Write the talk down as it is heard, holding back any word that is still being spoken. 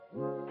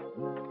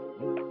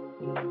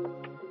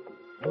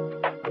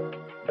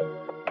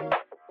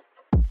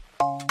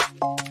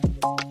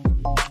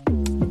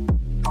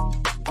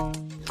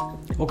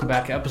Welcome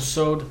back,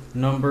 episode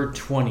number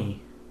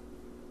 20,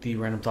 the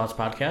Random Thoughts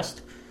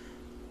Podcast.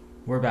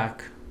 We're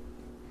back,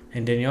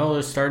 and Danielle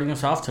is starting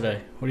us off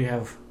today. What do you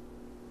have?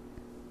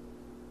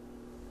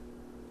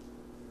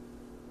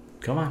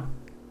 Come on,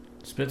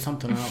 spit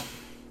something out.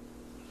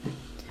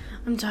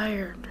 I'm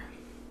tired.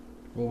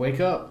 Well,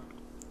 wake up.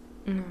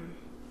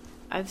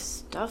 I have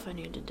stuff I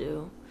need to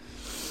do.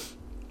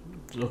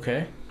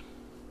 Okay,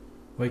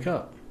 wake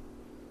up.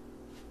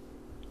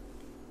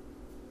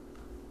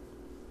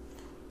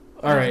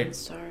 All right.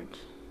 Start.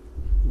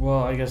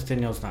 Well, I guess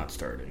Danielle's not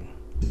starting.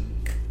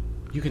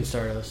 You can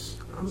start us.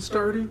 I'm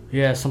starting?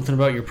 Yeah, something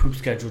about your poop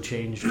schedule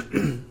changed.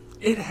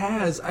 It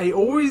has. I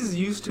always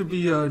used to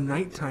be a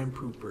nighttime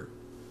pooper.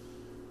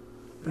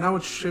 But now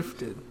it's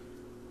shifted.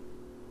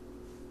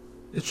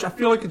 I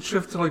feel like it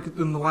shifted like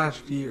in the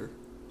last year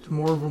to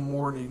more of a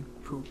morning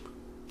poop.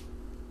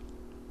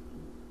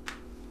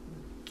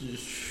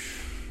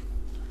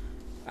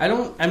 I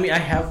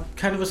have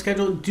kind of a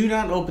schedule. Do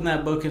not open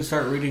that book and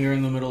start reading her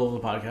in the middle of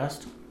the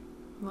podcast.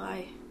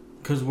 Why?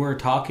 Because we're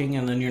talking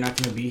and then you're not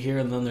going to be here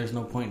and then there's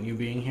no point in you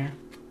being here.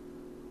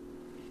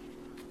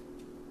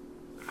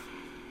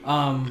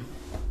 I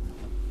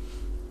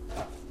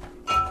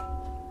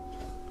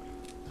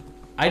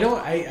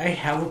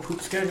have a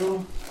poop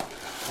schedule.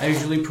 I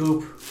usually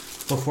poop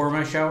before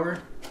my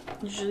shower.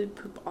 You usually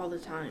poop all the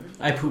time.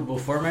 I poop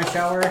before my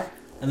shower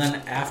and then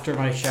after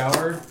my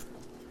shower.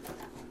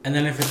 And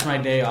then if it's my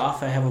day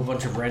off, I have a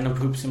bunch of random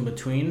poops in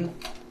between.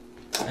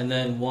 And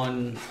then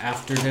one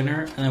after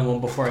dinner, and then one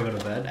before I go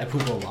to bed. I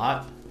poop a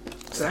lot.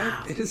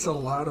 It is a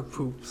lot of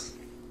poops.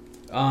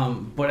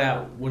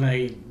 But when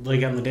I,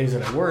 like on the days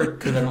that I work,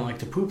 because I don't like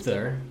to poop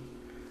there,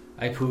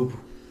 I poop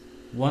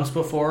once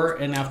before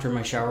and after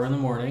my shower in the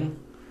morning.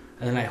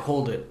 And then I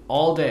hold it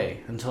all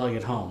day until I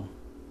get home.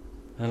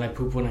 And then I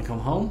poop when I come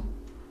home.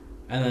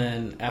 And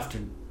then after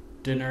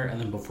dinner,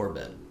 and then before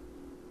bed.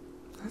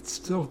 That's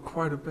still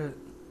quite a bit.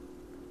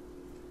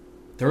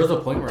 There was a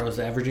point where I was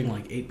averaging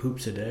like 8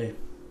 poops a day.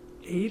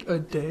 8 a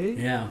day?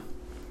 Yeah.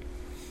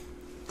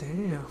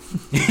 Damn.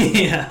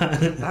 Yeah.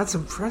 That's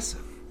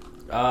impressive.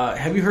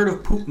 Have you heard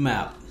of Poop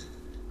Map?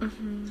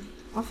 Mm-hmm.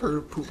 I've heard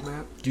of Poop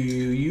Map. Do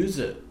you use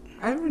it?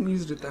 I haven't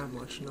used it that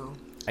much, no.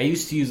 I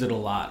used to use it a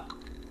lot.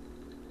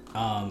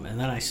 And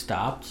then I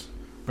stopped.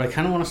 But I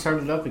kind of want to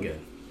start it up again.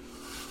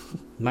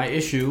 My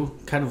issue,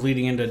 kind of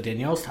leading into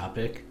Danielle's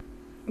topic...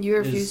 You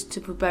refuse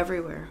to poop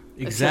everywhere.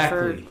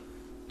 Exactly.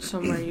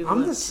 Somewhere you I'm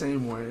live. the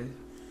same way.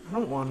 I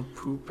don't want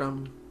to poop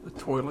on a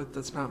toilet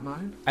that's not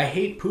mine. I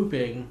hate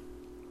pooping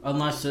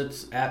unless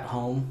it's at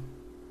home.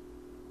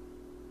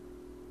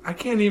 I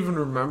can't even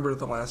remember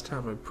the last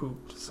time I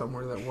pooped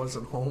somewhere that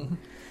wasn't home.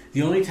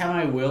 The only time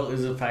I will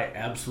is if I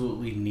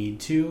absolutely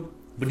need to,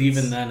 but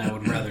even then I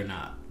would rather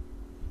not.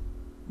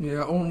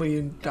 Yeah, only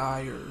in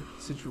dire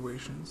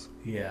situations.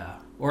 Yeah.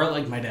 Or at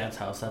like my dad's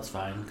house, that's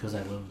fine, because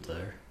I lived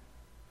there.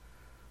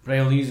 But I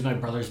only use my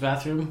brother's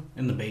bathroom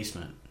in the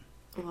basement.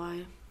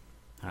 Why?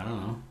 I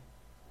don't know.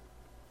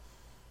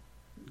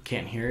 You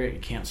can't hear it, you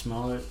can't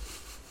smell it.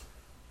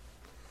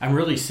 I'm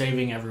really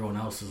saving everyone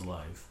else's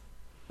life.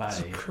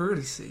 It's a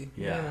courtesy.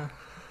 Yeah.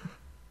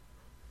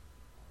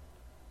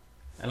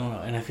 I don't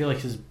know, and I feel like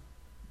his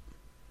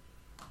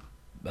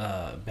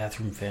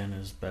bathroom fan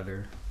is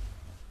better.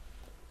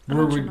 I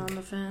don't turn on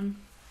the fan.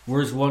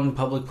 Where's one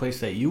public place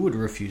that you would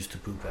refuse to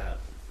poop at?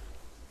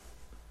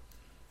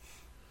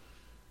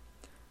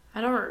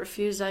 I don't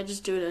refuse, I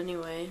just do it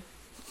anyway.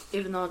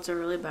 Even though it's a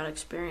really bad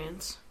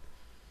experience.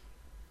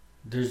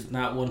 There's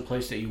not one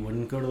place that you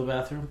wouldn't go to the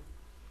bathroom?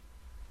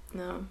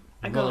 No.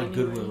 I go like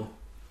anywhere. Goodwill.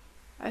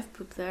 I've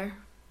pooped there.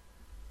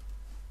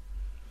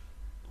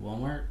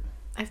 Walmart?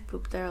 I've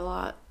pooped there a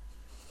lot.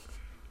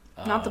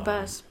 Not the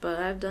best, but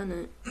I've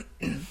done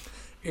it.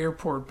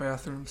 Airport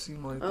bathrooms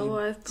seem like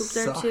I've pooped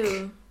there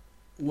too.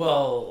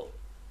 Well,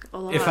 A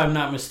lot. if I'm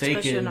not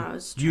mistaken,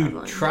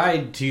 you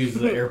tried to use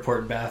the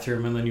airport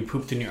bathroom and then you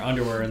pooped in your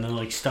underwear and then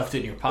like stuffed it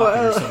in your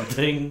pocket or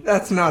something.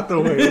 That's not the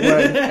way it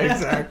went.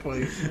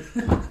 Exactly.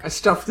 I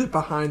stuffed it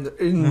behind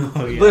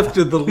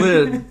lifted the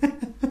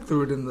lid,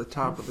 threw it in the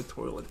top of the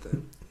toilet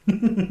then.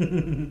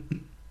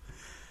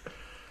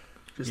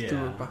 Just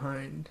threw it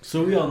behind.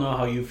 So we all know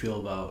how you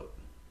feel about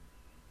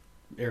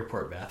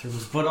airport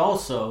bathrooms, but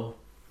also,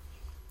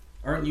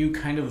 aren't you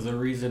kind of the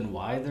reason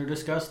why they're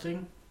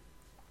disgusting?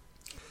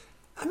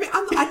 I mean,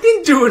 I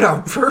didn't do it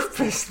on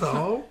purpose,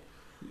 though.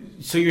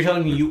 So you're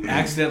telling me you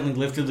accidentally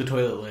lifted the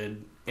toilet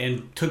lid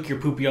and took your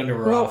poopy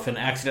underwear off and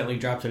accidentally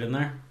dropped it in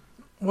there?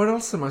 What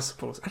else am I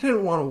supposed to? I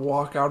didn't want to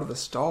walk out of the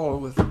stall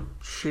with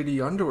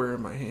shitty underwear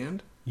in my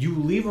hand. You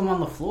leave them on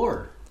the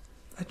floor.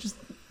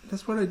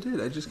 That's what I did.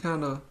 I just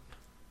kind of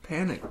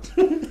panicked.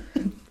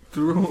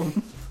 Threw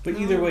them. But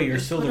either way, you're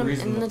still the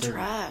reason in that the they're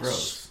trash.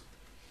 gross.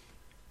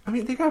 I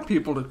mean, they got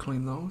people to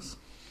clean those.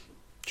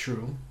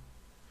 True.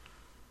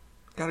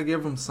 Gotta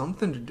give them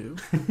something to do.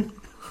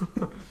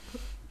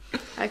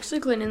 Actually,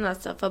 cleaning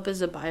that stuff up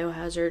is a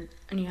biohazard,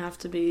 and you have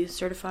to be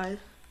certified.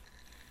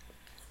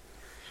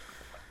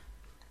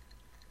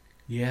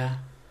 Yeah.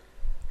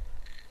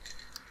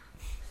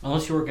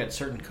 Unless you work at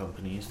certain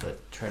companies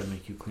that try to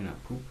make you clean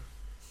up poop.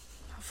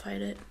 I'll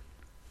fight it.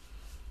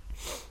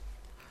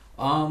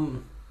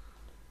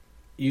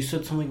 You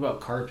said something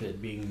about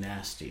carpet being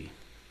nasty.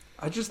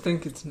 I just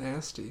think it's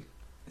nasty.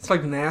 It's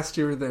like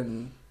nastier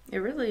than It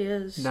really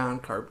is.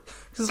 non-carpet.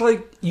 Because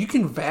like you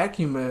can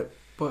vacuum it,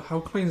 but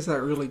how clean is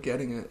that really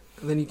getting it?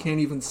 And then you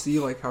can't even see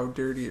like how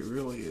dirty it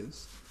really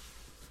is.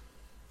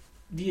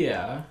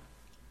 Yeah.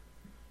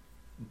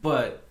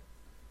 But,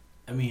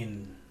 I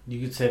mean,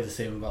 you could say the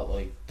same about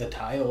like the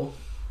tile.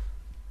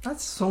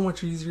 That's so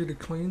much easier to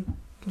clean.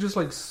 You can just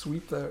like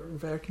sweep that,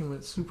 vacuum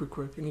it super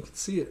quick, and you can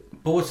see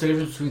it. But what's the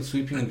difference between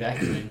sweeping and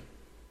vacuuming?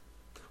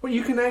 Well,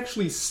 you can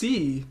actually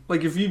see,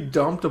 like if you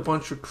dumped a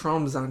bunch of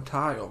crumbs on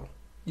tile,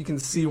 you can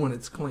see when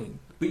it's clean.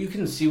 But you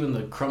can see when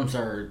the crumbs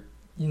are...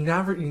 You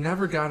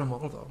never got them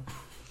all though.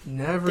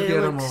 Never They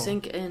get them all.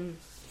 sink in.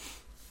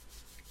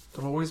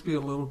 There'll always be a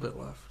little bit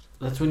left.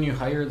 That's when you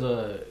hire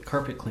the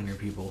carpet cleaner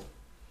people.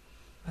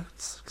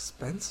 That's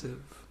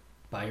expensive.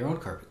 Buy your own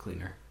carpet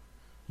cleaner.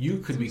 You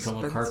could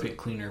become a carpet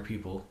cleaner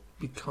people.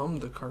 Become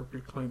the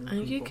carpet cleaner I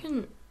think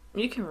people.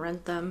 you can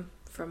rent them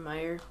from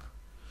Meyer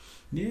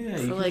Yeah,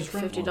 for like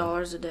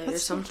 $50 a day That's or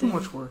something. too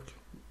much work.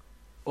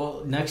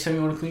 Well, next time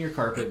you want to clean your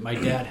carpet, my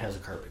dad has a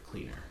carpet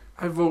cleaner.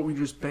 I vote we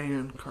just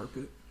ban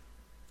carpet.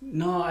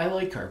 No, I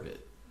like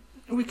carpet.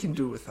 We can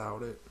do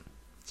without it.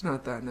 It's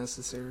not that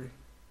necessary.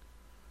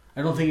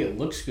 I don't think it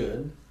looks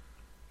good,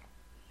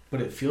 but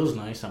it feels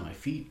nice on my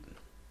feet.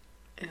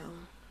 Ew.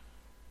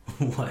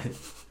 What?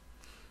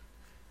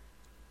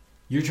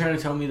 You're trying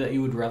to tell me that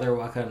you would rather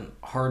walk on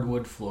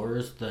hardwood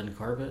floors than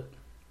carpet?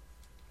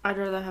 I'd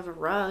rather have a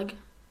rug.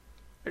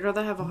 I'd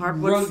rather have a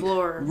hardwood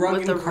floor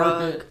with a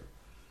carpet, rug.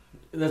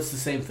 That's the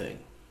same thing.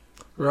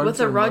 Rugs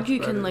With a are rug, much you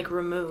better. can like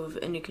remove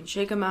and you can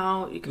shake them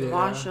out. You can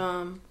wash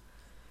them.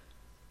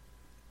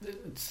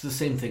 It's the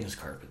same thing as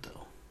carpet,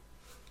 though.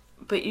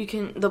 But you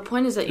can. The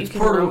point is that you It's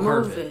can portable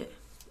remove carpet. it.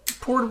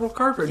 Portable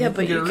carpet. Yeah, you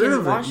but can you get rid can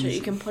of wash it. easy.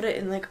 You can put it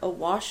in like a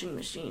washing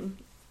machine.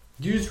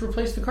 You just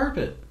replace the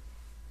carpet.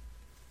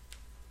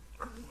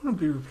 I don't want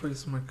to be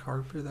replacing my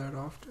carpet that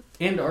often.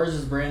 And ours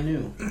is brand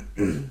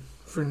new.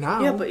 For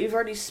now. Yeah, but you've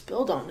already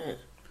spilled on it.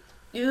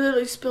 You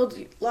literally spilled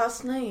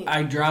last night.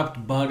 I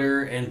dropped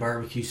butter and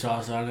barbecue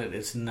sauce on it.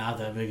 It's not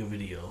that big of a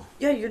deal.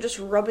 Yeah, you're just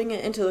rubbing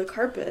it into the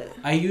carpet.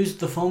 I used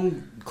the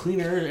foam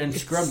cleaner and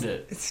scrubbed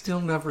it. It's still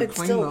never It's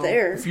clean still though.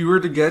 there. If you were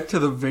to get to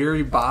the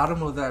very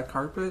bottom of that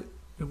carpet,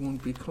 it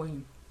won't be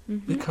clean.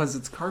 Mm-hmm. Because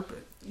it's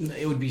carpet.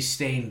 It would be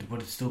stained, but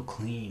it's still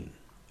clean.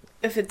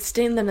 If it's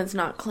stained, then it's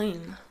not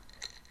clean.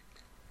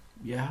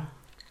 Yeah?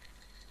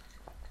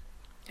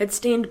 It's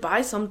stained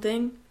by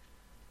something.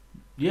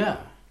 Yeah.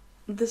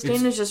 The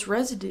stain is just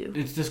residue.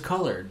 It's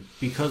discolored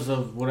because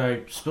of what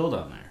I spilled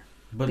on there.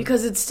 But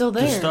Because it's still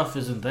there. the stuff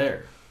isn't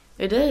there.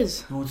 It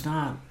is. No, it's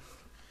not.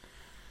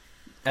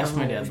 Ask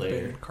my dad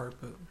later. Ban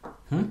carpet.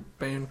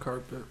 Ban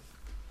carpet.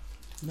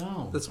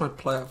 No. That's my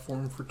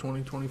platform for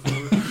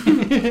 2024.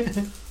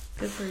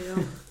 Good for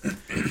you.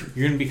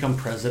 You're going to become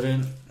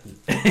president?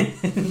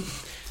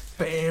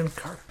 Ban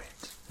carpet.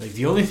 Like,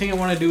 the only thing I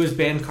want to do is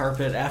ban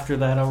carpet. After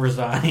that, I'll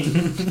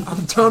resign.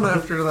 I'm done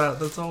after that.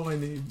 That's all I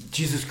need.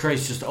 Jesus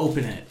Christ, just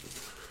open it.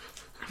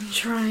 I'm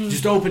trying.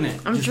 Just open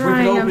it. I'm just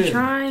trying. rip it open. I'm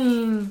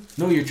trying.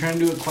 No, you're trying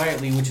to do it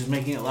quietly, which is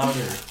making it louder.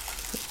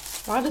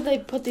 Why did they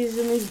put these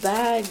in these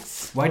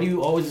bags? Why do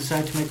you always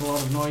decide to make a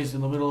lot of noise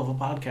in the middle of a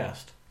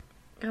podcast?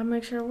 Gotta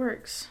make sure it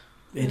works.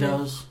 It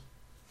does.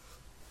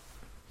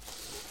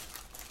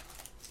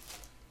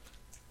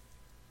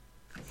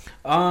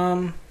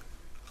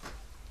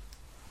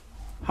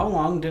 How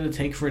long did it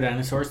take for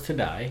dinosaurs to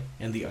die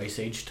and the Ice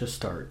Age to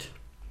start?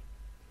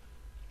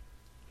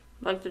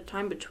 Like the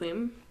time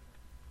between.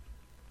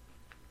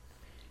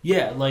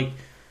 Yeah, like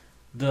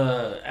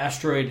the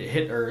asteroid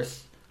hit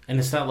Earth, and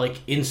it's not like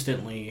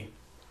instantly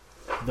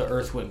the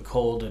Earth went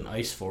cold and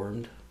ice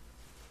formed.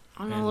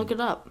 I'm gonna look it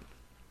up.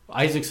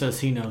 Isaac says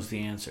he knows the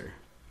answer.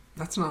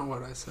 That's not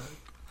what I said.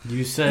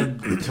 You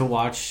said to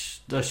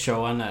watch the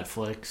show on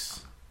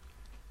Netflix,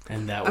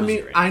 and that was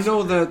your answer. I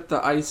know that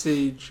the Ice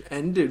Age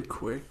ended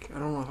quick. I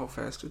don't know how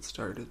fast it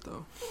started,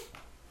 though.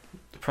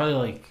 Probably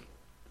like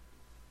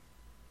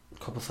a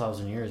couple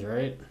thousand years,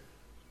 right?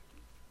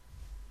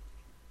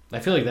 I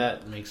feel like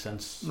that makes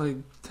sense. Like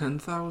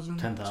 10,000?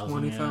 10,000,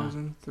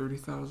 20,000?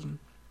 30,000?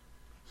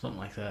 Something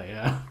like that,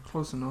 yeah.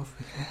 Close enough.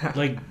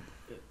 Like,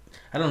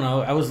 I don't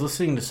know. I was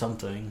listening to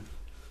something.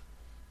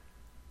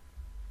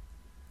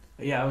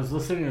 Yeah, I was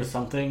listening to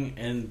something,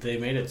 and they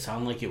made it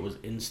sound like it was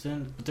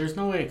instant, but there's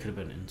no way it could have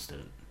been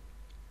instant.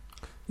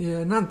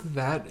 Yeah, not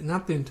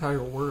the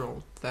entire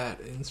world that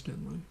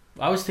instantly.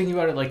 I was thinking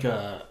about it like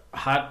a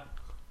hot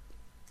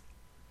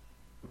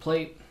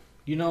plate,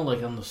 you know,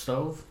 like on the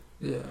stove.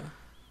 Yeah.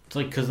 It's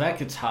like, because that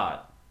gets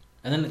hot,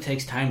 and then it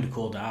takes time to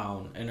cool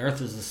down, and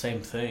Earth is the same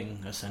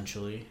thing,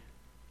 essentially.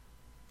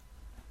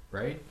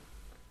 Right?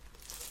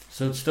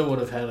 So it still would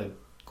have had a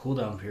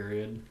cooldown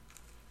period.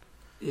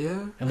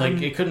 Yeah. And,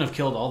 like, it couldn't have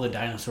killed all the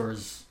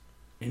dinosaurs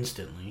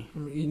instantly. I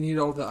mean, you need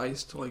all the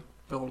ice to, like,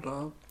 build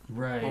up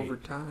over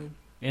time.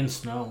 And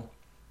snow.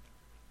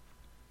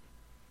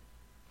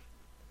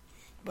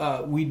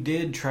 We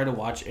did try to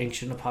watch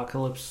Ancient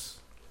Apocalypse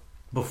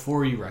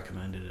before you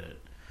recommended it.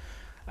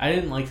 I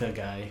didn't like that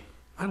guy.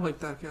 I like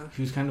that guy.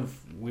 He was kind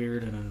of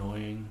weird and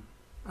annoying.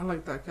 I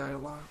like that guy a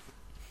lot.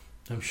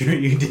 I'm sure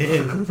you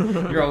did.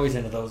 You're always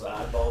into those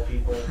oddball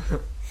people.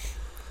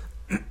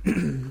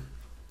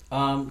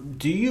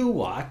 Do you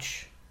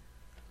watch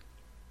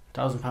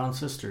 1,000-Pound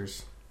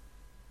Sisters?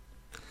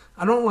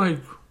 I don't, like,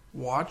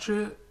 watch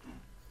it.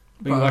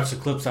 But you watch the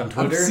clips on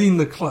Twitter? I've seen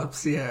the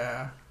clips,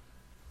 yeah.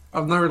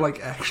 I've never,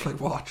 like, actually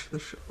watched the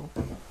show.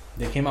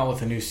 They came out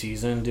with a new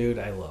season, dude.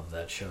 I love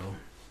that show.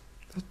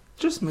 It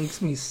just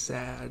makes me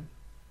sad.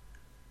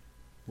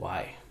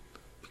 Why?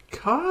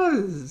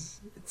 Because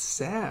it's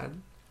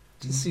sad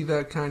to see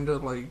that kind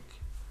of, like,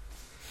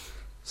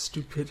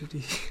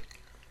 stupidity.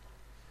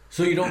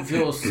 So you don't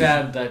feel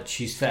sad that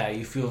she's fat.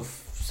 You feel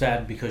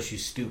sad because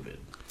she's stupid.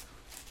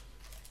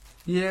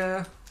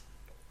 Yeah.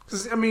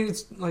 Because, I mean,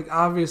 it's, like,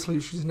 obviously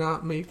she's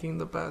not making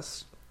the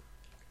best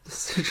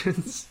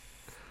decisions.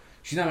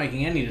 She's not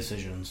making any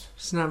decisions.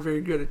 She's not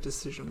very good at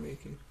decision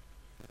making.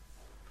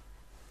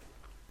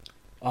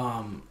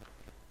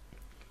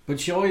 But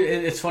she always,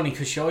 it's funny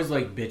because she always,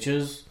 like,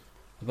 bitches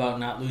about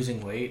not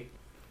losing weight.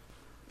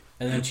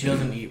 And then she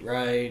doesn't eat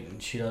right,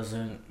 and she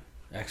doesn't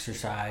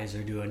exercise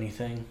or do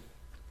anything.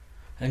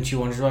 And she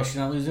wonders why she's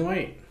not losing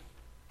weight.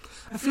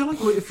 I feel like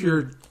if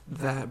you're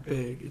that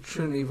big, it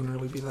shouldn't even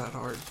really be that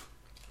hard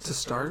to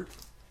start.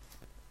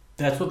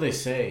 That's what they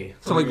say.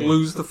 To, like,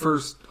 lose the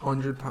first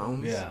 100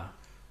 pounds. Yeah.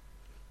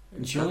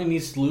 And she only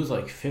needs to lose,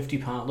 like, 50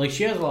 pounds. Like,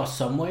 she has lost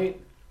some weight,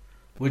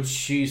 which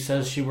she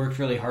says she worked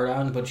really hard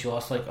on, but she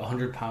lost, like,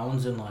 100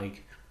 pounds in,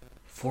 like,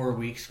 4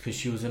 weeks because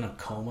she was in a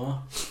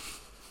coma.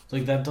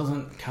 Like, that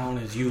doesn't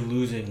count as you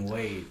losing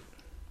weight.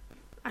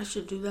 I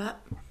should do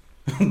that.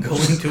 Go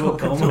into a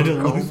coma to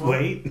lose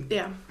weight?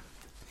 Yeah.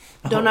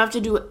 Don't have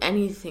to do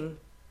anything.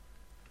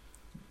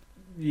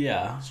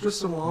 Yeah. It's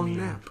just a long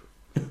nap.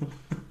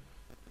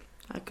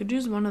 I could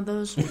use one of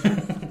those.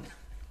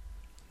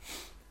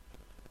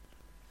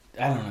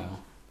 I don't know.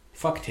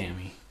 Fuck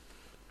Tammy.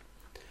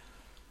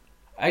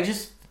 I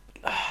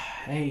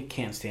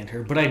can't stand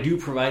her, but I do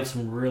provide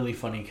some really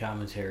funny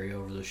commentary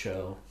over the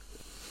show.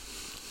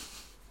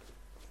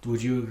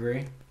 Would you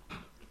agree?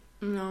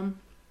 No.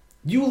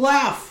 You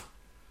laugh!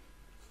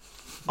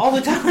 All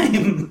the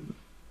time!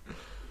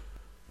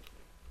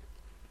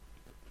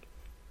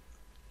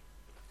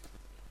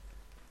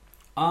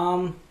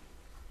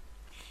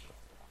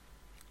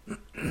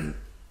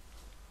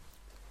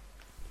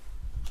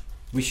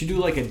 We should do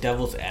like a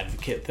devil's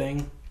advocate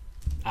thing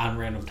on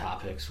random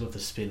topics with a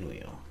spin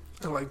wheel.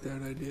 I like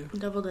that idea.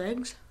 Deviled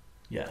eggs?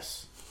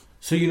 Yes.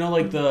 So you know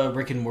like the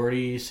Rick and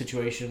Morty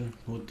situation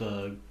with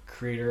the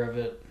creator of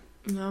it?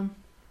 No.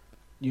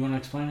 You want to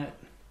explain it?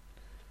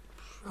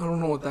 I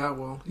don't know it that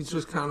well. He's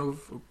just kind of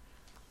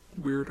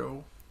a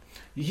weirdo.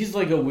 He's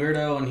like a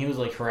weirdo and he was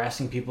like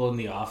harassing people in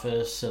the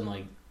office and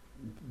like...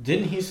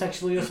 Didn't he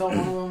sexually assault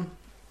one of them?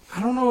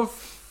 I don't know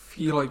if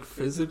he like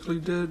physically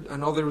did. I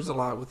know there was a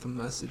lot with the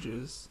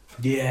messages.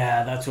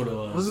 Yeah, that's what it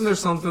was. Wasn't there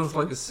something with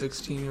like a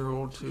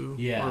 16-year-old too?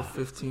 Yeah. Or a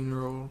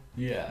 15-year-old?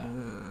 Yeah.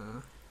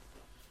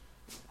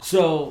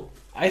 So,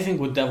 I think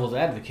with Devil's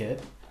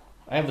Advocate,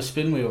 I have a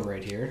spin wheel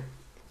right here.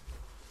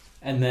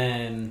 And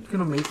then... You're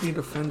gonna make me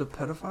defend a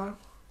pedophile?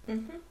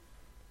 Mm-hmm.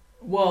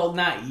 Well,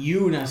 not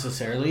you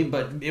necessarily,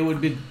 but it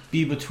would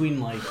be between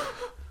like...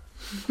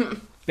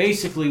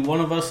 Basically,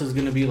 one of us is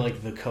going to be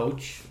like the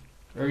coach.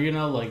 Or, you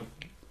know, like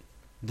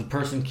the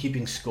person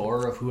keeping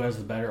score of who has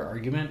the better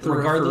argument.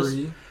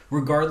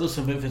 Regardless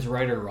of if it's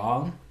right or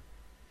wrong.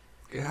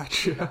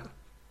 Gotcha.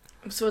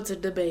 So it's a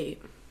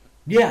debate.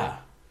 Yeah.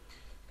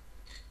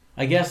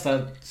 I guess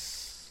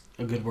that's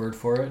a good word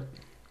for it.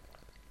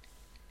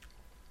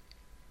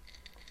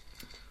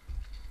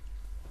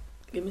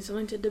 Give me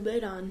something to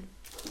debate on.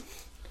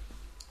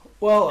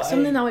 Well,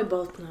 something that we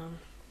both know.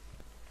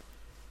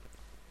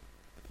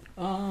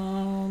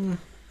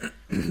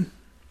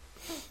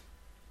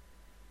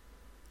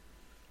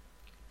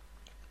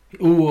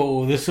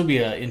 Ooh, this will be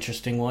an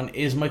interesting one.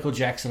 Is Michael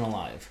Jackson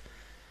alive?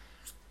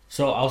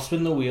 So I'll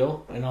spin the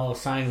wheel and I'll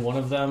assign one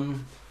of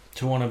them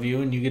to one of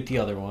you and you get the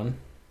other one.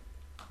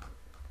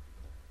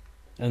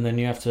 And then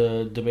you have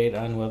to debate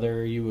on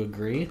whether you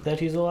agree that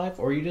he's alive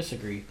or you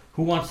disagree.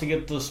 Who wants to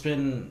get the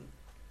spin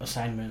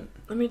assignment?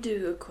 Let me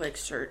do a quick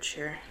search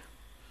here.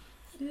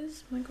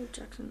 Is Michael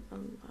Jackson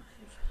alive?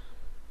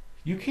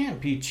 You can't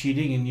be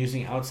cheating and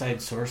using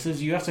outside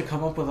sources. You have to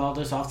come up with all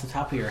this off the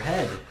top of your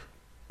head.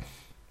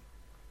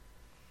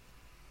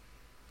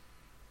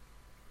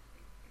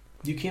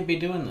 You can't be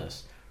doing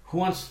this. Who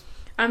wants...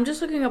 I'm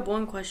just looking up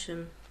one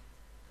question.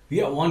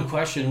 You got one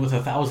question with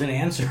 1,000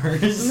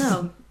 answers.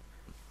 No.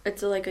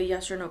 It's like a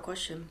yes or no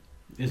question.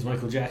 Is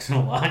Michael Jackson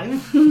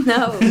alive?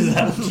 No. Is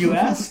that what you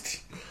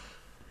asked?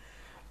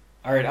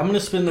 All right, I'm going to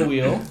spin the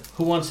wheel.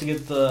 Who wants to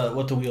get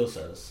what the wheel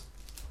says?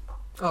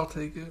 I'll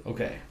take it.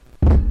 Okay.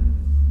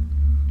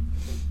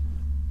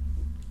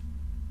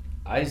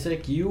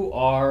 Isaac, you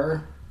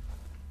are...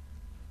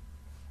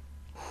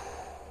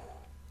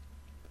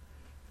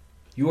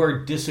 You are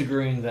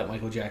disagreeing that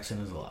Michael Jackson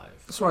is alive.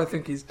 So I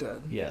think he's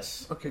dead.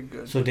 Yes. Okay,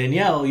 good. So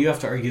Danielle, you have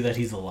to argue that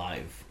he's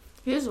alive.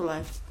 He is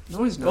alive.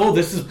 No, he's not. Oh,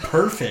 this is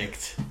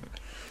perfect.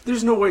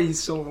 There's no way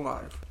he's still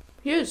alive.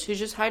 He is. He's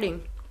just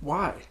hiding.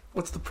 Why?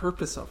 What's the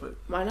purpose of it?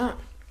 Why not?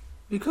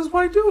 Because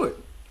why do it?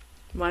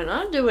 Why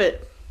not do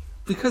it?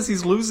 Because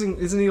he's losing...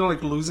 Isn't he,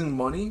 like, losing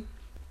money?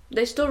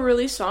 They still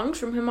release songs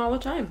from him all the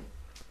time.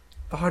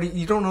 But how do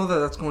you don't know that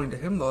that's going to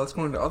him, though. That's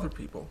going to other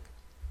people.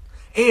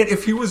 And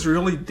if he was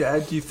really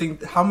dead, do you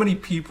think... How many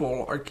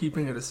people are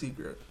keeping it a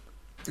secret?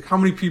 Like, how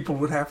many people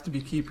would have to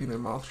be keeping their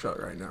mouth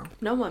shut right now?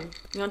 No one.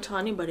 You don't tell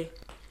anybody.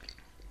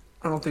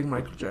 I don't think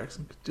Michael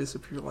Jackson could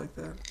disappear like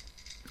that.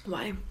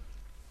 Why?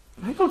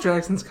 Michael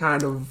Jackson's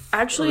kind of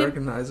Actually, a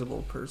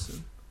recognizable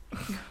person.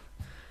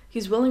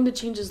 He's willing to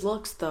change his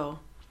looks, though.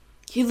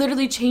 He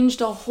literally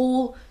changed a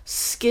whole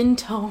skin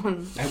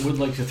tone. I would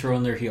like to throw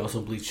in there he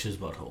also bleached his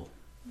butthole.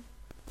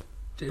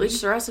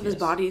 Bleached the rest of his Yes.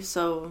 body,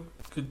 so...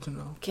 Good to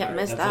know. Can't All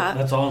right, miss that's that.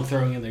 That's all I'm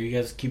throwing in there. You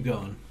guys keep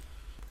going.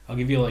 I'll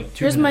give you like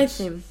 2 Here's minutes.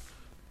 my theme.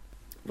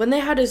 When they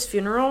had his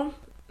funeral,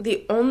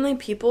 the only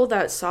people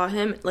that saw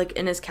him, like,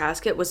 in his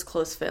casket was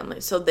close family.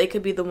 So they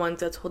could be the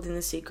ones that's holding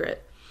the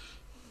secret.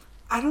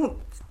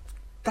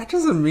 That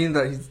doesn't mean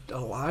that he's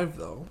alive,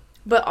 though.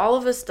 But all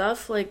of his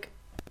stuff, like,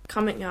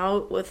 coming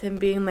out with him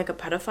being, like, a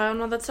pedophile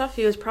and all that stuff,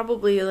 he was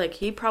probably, like,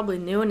 he probably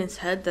knew in his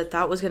head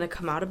that was going to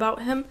come out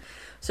about him.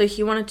 So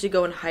he wanted to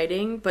go in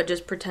hiding, but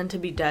just pretend to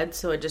be dead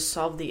so it just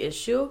solved the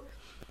issue.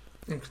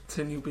 And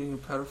continue being a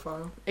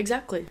pedophile.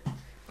 Exactly.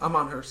 I'm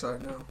on her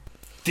side now.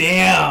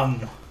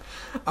 Damn!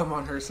 I'm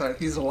on her side.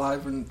 He's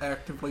alive and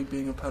actively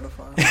being a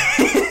pedophile.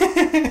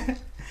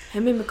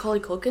 Him and Macaulay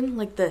Culkin,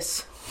 like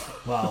this.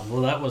 Wow,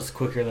 well that was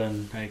quicker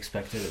than I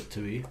expected it to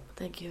be.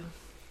 Thank you.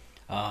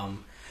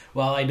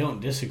 Well, I don't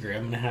disagree.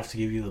 I'm going to have to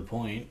give you the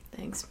point.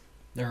 Thanks.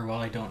 Or, well,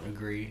 I don't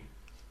agree.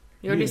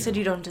 You already Yeah. said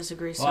you don't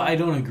disagree, so... Well, I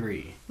don't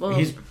agree. Well-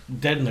 He's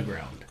dead in the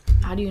ground.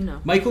 How do you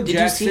know? Michael Did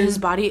Jackson... you see his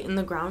body in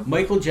the ground?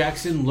 Michael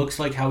Jackson looks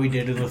like how he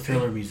did in the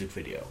Thriller music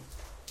video.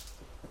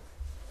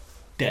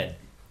 Dead.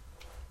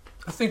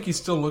 I think he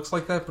still looks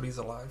like that, but he's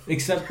alive.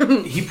 Except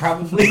he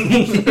probably...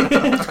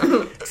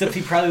 Except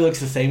he probably looks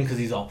the same because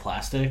he's all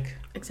plastic.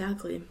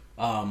 Exactly.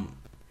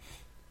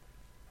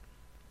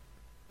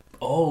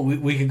 Oh,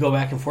 we could go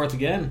back and forth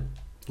again.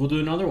 We'll do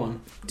another one.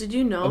 Did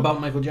you know...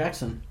 About Michael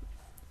Jackson.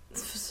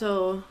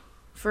 So,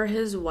 for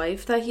his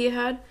wife that he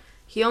had,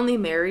 he only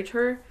married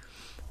her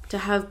to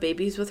have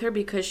babies with her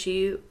because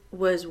she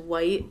was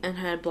white and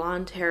had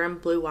blonde hair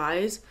and blue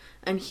eyes,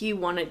 and he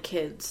wanted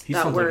kids He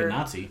sounds like a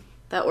Nazi.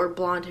 that were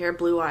blonde hair,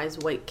 blue eyes,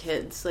 white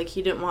kids. Like,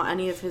 he didn't want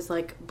any of his,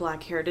 like,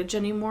 black heritage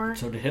anymore.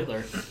 So did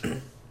Hitler.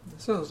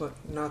 Sounds like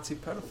Nazi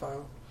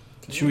pedophile.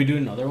 Should we do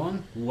another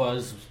one?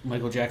 Was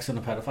Michael Jackson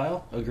a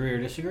pedophile? Agree or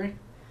disagree?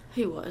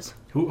 He was.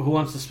 Who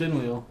wants the spin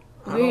wheel?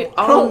 We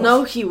all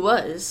know he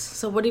was.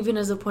 So what even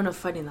is the point of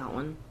fighting that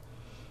one?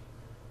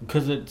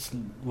 Because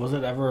was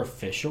it ever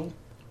official?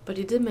 But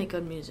he did make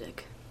good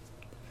music.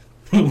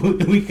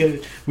 we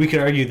could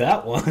argue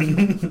that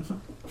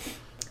one.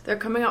 They're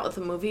coming out with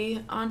a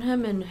movie on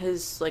him, and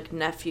his, like,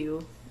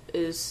 nephew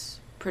is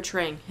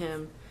portraying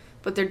him.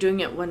 But they're doing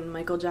it when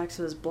Michael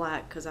Jackson is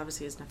black, because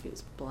obviously his nephew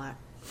is black.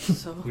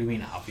 So. What do you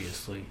mean,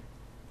 obviously?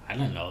 I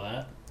didn't know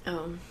that.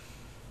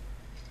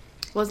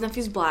 Well, his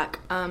nephew's black,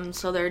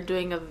 so they're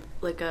doing a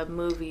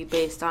movie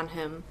based on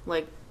him,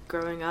 like,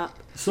 growing up.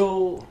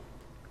 So,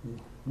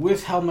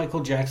 with how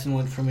Michael Jackson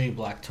went from being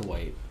black to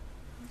white.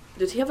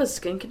 Did he have a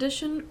skin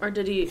condition, or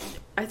did he...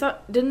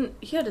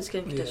 he had a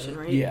skin condition,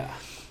 right? Yeah.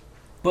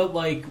 But,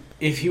 like,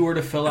 if he were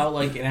to fill out,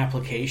 like, an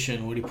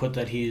application, would he put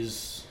that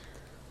he's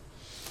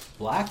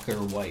black or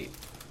white?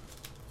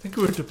 I think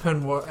it would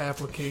depend what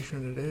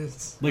application it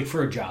is. Like,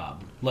 for a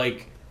job.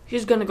 Like...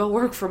 He's gonna go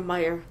work for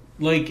Meyer.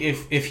 Like,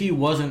 if he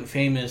wasn't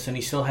famous and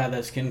he still had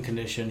that skin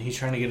condition, he's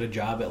trying to get a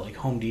job at, like,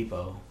 Home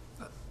Depot.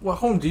 Well,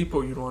 Home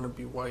Depot, you'd want to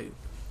be white.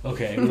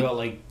 Okay, what about,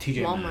 like,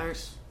 TJ Walmart.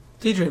 Maxx?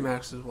 TJ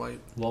Maxx is white.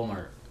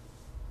 Walmart.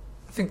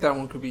 I think that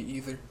one could be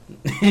either.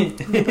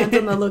 Depends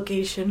on the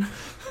location.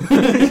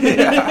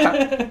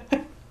 Yeah.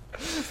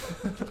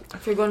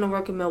 If you're going to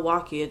work in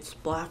Milwaukee, it's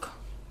black.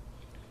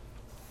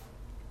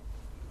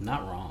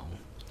 Not wrong.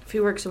 If he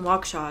works in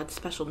Waukesha, it's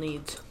special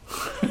needs.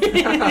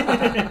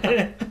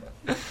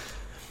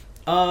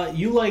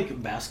 You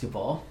like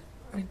basketball.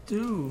 I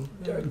do.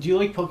 Do you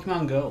like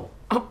Pokemon Go?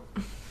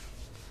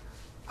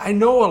 I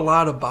know a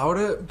lot about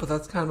it, but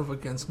that's kind of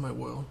against my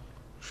will.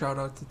 Shout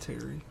out to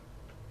Terry.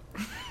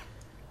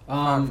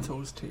 Five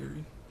Toes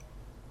Terry.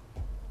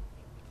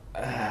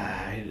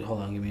 Hold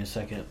on, give me a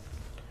second.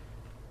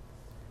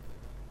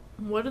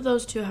 What do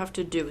those two have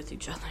to do with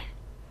each other?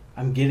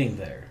 I'm getting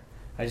there.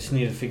 I just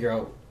need to figure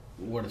out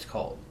what it's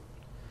called.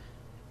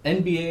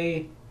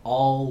 NBA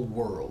All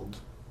World.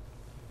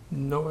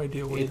 No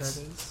idea what It's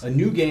that is. a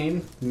new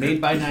game made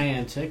by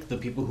Niantic, the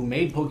people who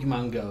made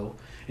Pokemon Go.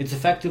 It's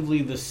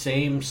effectively the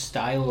same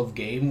style of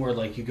game where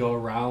like you go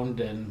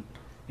around and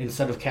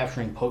instead of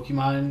capturing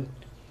Pokemon,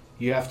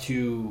 you have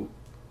to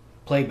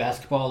play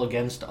basketball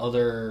against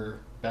other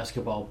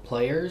basketball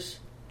players.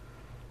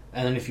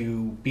 And then if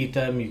you beat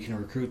them, you can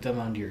recruit them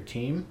onto your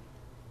team.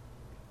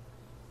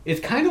 It's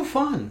kind of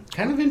fun,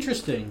 kind of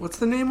interesting. What's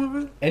the name of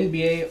it?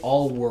 NBA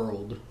All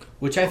World,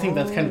 which I think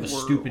that's kind of a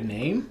All-World. stupid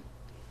name.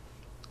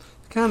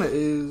 Kind of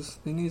is.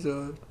 They need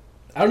a...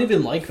 I don't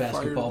even like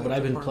basketball, Fire but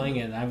I've been department. playing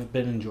it and I've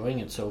been enjoying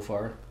it so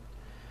far.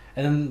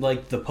 And then,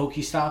 like, the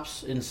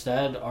Pokestops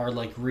instead are,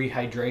 like,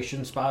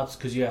 rehydration spots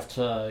because you have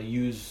to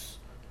use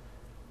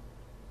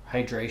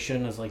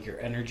hydration as, like, your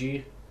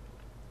energy.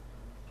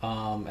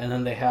 And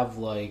then they have,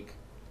 like,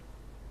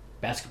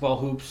 basketball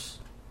hoops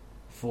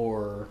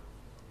for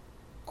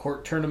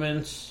court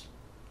tournaments.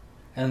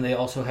 And they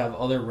also have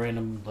other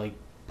random, like,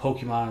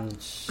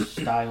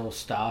 Pokemon-style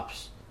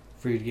stops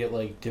for you to get,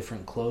 like,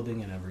 different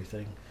clothing and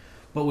everything.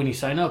 But when you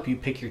sign up, you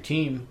pick your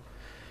team.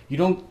 You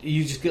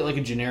just get, like,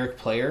 a generic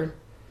player.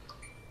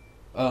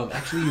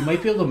 Actually, you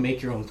might be able to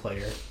make your own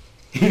player.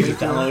 You just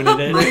downloaded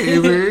it.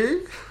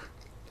 Maybe.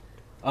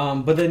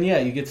 But then, yeah,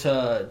 you get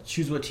to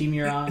choose what team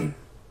you're on,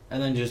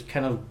 and then just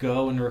kind of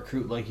go and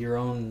recruit like your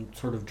own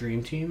sort of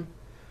dream team.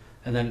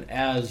 And then,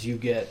 as you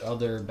get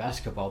other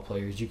basketball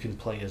players, you can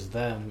play as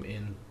them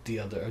in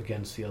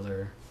against the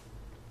other.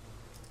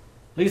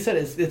 Like I said,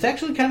 it's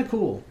actually kind of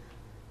cool.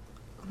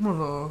 I'm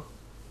gonna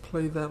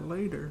play that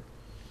later.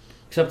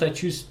 Except I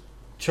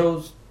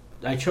chose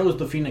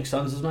the Phoenix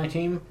Suns as my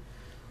team.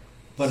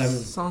 But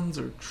Suns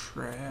are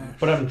trash.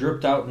 But I'm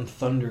dripped out in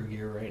Thunder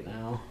gear right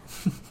now.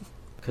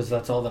 Because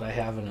that's all that I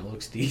have and it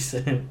looks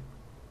decent.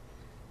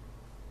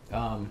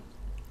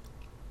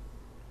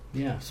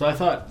 Yeah, so I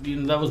thought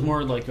that was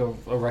more like a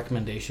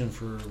recommendation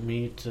for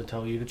me to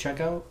tell you to check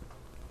out.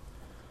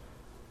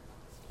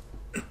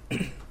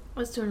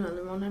 Let's do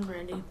another one. I'm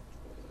ready.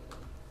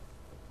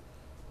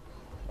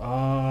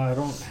 I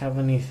don't have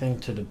anything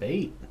to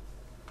debate.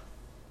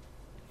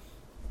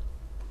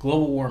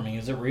 Global warming,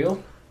 is it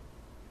real?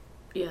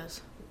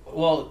 Yes.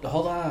 Well,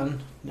 hold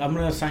on. I'm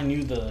going to assign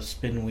you the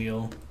spin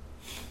wheel.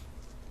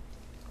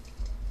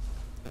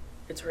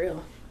 It's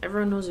real.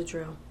 Everyone knows it's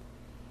real.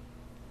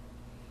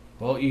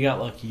 Well, you got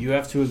lucky. You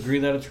have to agree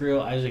that it's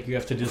real. Isaac, you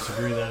have to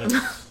disagree that it's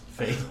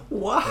fake.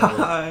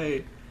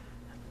 Why?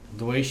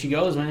 The way she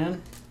goes,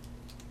 man.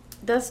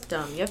 That's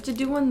dumb. You have to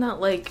do one that,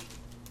 like,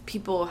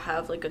 people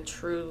have, like, a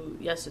true,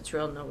 yes, it's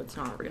real, no, it's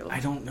not real. I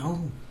don't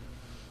know.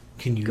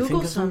 Can you Google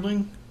think of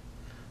something?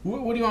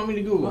 What do you want me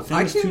to Google? Well,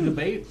 Things to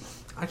debate?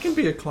 I can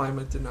be a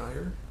climate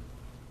denier.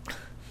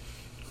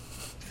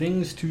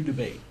 Things to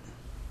debate.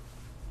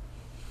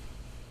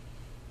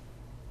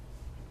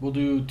 We'll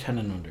do 10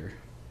 and under.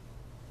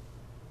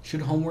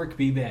 Should homework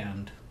be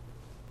banned?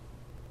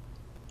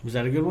 Was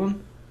that a good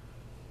one?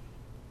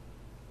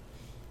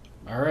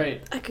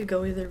 Alright. I could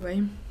go either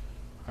way.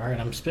 Alright,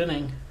 I'm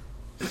spinning.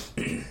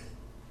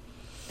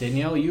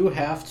 Danielle, you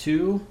have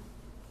to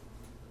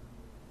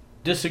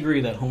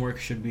disagree that homework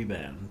should be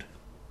banned.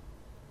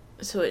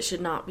 So it should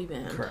not be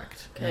banned.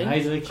 Correct. Okay. And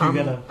Isaac, you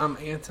gotta... I'm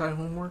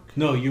anti-homework.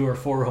 No, you are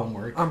for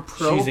homework. I'm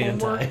pro She's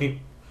homework. anti.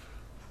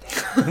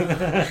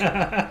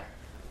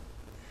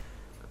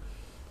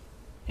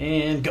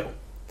 And go.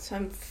 So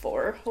I'm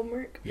for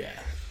homework? Yeah.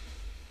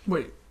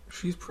 Wait,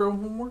 she's pro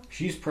homework?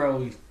 She's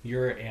pro,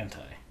 you're anti.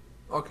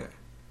 Okay.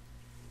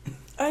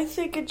 I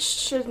think it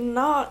should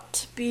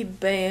not be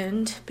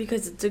banned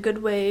because it's a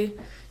good way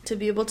to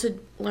be able to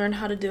learn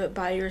how to do it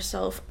by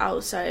yourself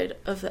outside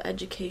of the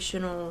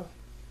educational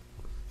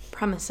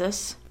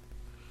premises.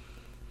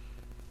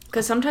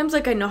 Because sometimes,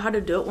 like, I know how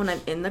to do it when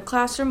I'm in the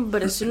classroom,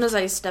 but as soon as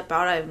I step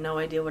out, I have no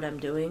idea what I'm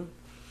doing.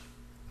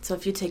 So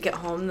if you take it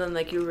home, then,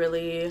 like, you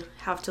really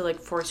have to, like,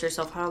 force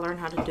yourself how to learn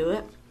how to do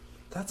it.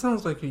 That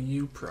sounds like a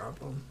you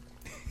problem.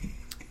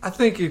 I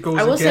think it goes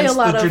I will say against a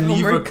lot the of Geneva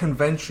homework.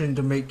 Convention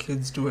to make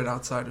kids do it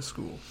outside of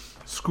school.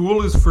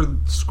 School is for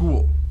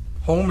school.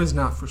 Home is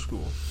not for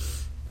school.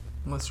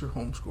 Unless you're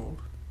homeschooled.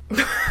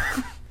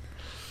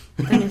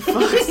 Then you're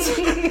fucked.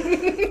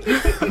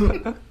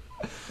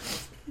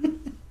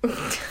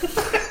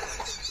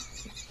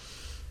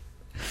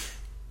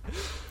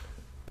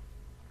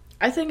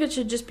 I think it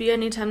should just be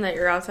any time that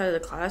you're outside of the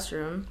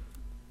classroom.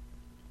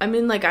 I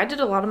mean, like, I did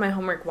a lot of my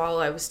homework while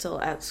I was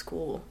still at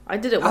school. I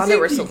did it while they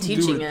were still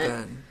teaching it.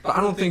 Then, but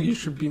I don't think you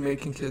should be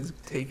making kids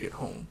take it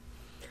home.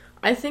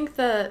 I think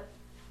that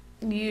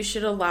you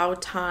should allow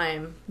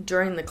time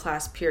during the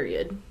class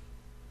period.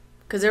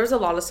 Because there was a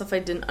lot of stuff I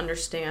didn't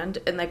understand.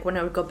 And, like, when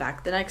I would go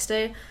back the next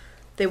day,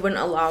 they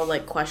wouldn't allow,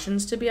 like,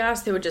 questions to be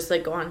asked. They would just,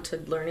 like, go on to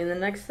learning the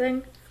next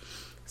thing.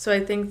 So I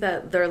think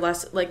that they're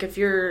less... Like, if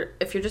you're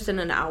just in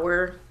an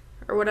hour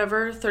or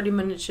whatever, 30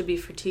 minutes should be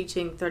for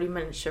teaching, 30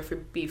 minutes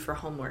should be for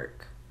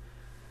homework.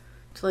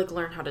 To, like,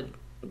 learn how to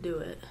do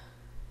it.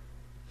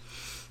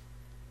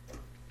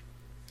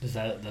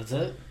 That's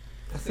it?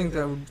 I think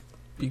that would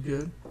be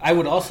good. I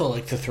would also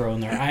like to throw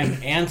in there,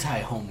 I'm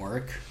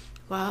anti-homework.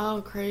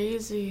 Wow,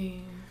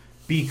 crazy.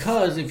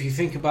 Because if you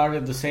think about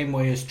it the same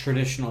way as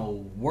traditional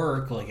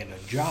work, like at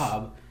a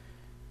job,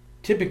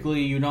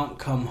 typically you don't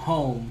come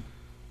home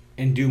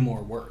and do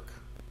more work.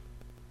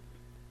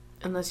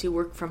 Unless you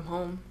work from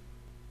home.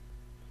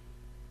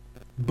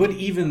 But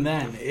even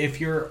then, if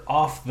you're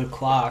off the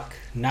clock,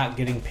 not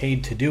getting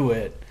paid to do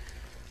it,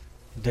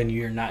 then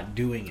you're not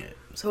doing it.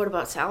 So what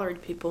about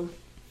salaried people?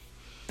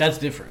 That's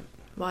different.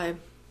 Why?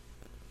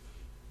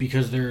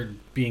 Because they're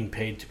being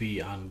paid to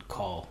be on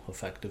call,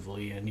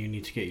 effectively, and you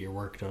need to get your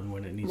work done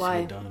when it needs to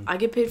be done. I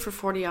get paid for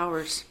 40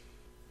 hours.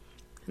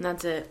 And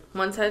that's it.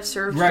 Once I've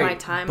served my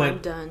time, I'm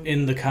done.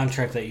 In the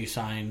contract that you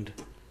signed,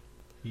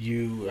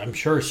 I'm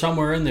sure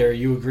somewhere in there,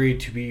 you agreed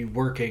to be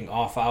working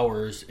off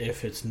hours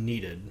if it's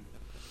needed.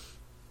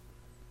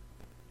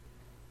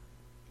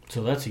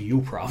 So that's a you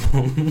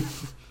problem.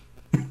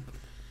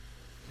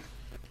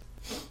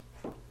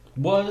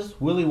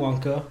 Was Willy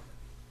Wonka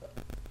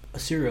a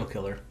serial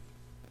killer?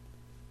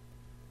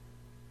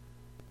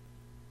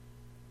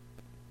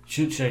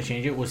 Should I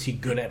change it? Was he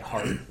good at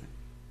heart?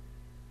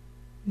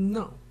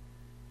 No.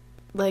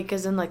 Like,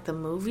 as in, like, the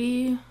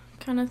movie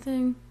kind of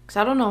thing? Because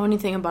I don't know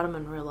anything about him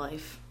in real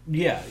life.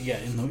 Yeah,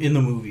 in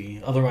the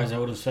movie. Otherwise, I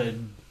would have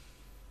said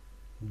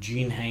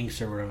Gene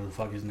Hanks or whatever the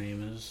fuck his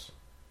name is.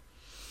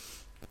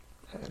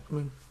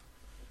 Hackman.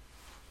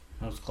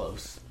 That was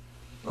close.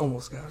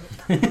 Almost got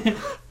it.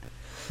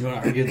 You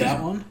want to argue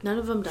that one? None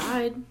of them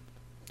died. Do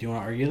you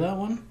want to argue that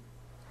one?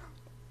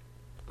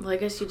 Well, I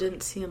guess you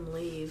didn't see him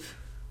leave.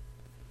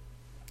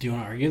 Do you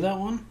want to argue that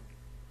one?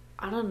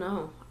 I don't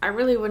know. I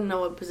really wouldn't know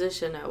what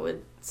position I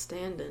would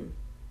stand in.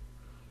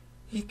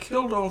 He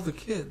killed all the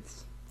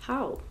kids.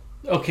 How?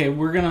 Okay,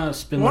 we're going to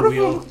spin the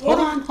wheel. Hold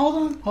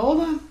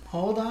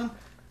on.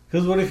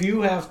 Because what if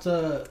you have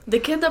to...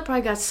 The kid that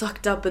probably got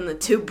sucked up in the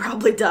tube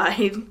probably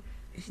died.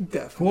 He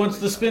definitely Who wants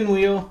the spin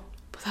wheel?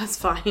 But that's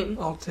fine.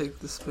 I'll take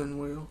the spin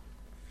wheel.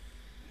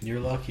 You're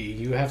lucky.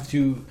 You have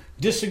to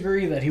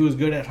disagree that he was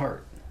good at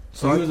heart.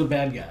 So he was a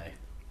bad guy.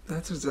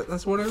 That's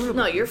what I read.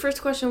 No, your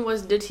first question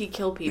was, did he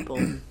kill people?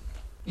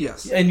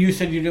 Yes. And you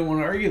said you didn't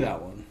want to argue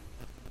that one.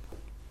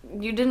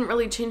 You didn't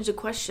really change the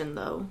question,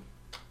 though.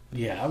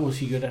 Yeah, was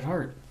he good at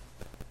heart?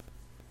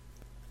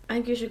 I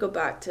think you should go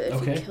back to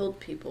if he killed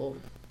people.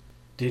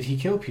 Did he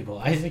kill people?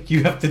 I think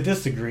you have to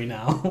disagree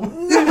now.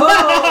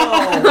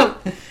 No!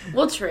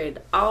 We'll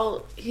trade.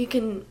 He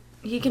can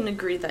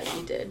agree that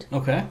he did.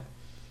 Okay.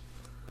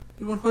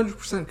 He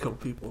 100% killed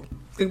people.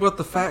 Think about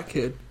the fat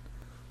kid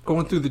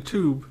going through the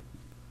tube.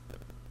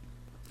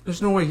 There's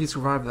no way he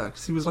survived that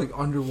because he was like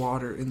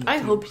underwater in the tube.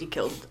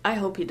 I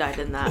hope he died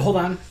in that. Hold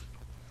on.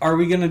 Are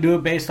we going to do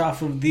it based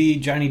off of the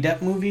Johnny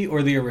Depp movie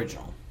or the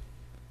original?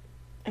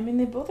 I mean,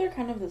 they both are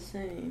kind of the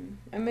same.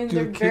 I mean, Do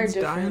they're the very kids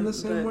different. die in the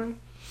same way?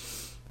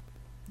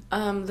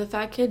 The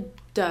fat kid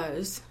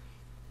does,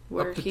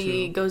 where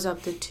he tube. goes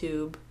up the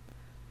tube.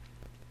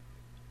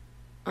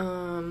 I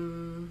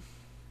don't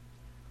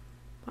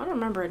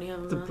remember any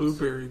of them. The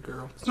blueberry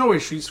girl. There's no way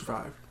she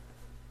survived.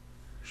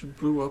 She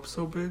blew up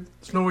so big.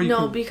 There's no way you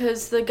could...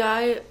 because the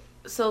guy...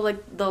 So,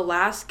 like, the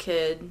last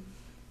kid,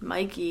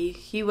 Mikey,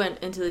 he went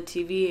into the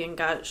TV and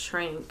got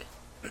shrank.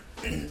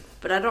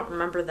 But I don't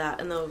remember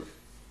that in the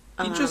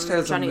He just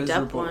has Johnny a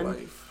miserable Depp one.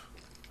 life.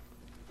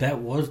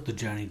 That was the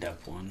Johnny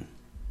Depp one.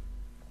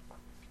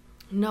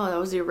 No, that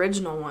was the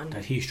original one.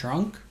 That he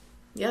shrunk?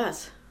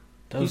 Yes.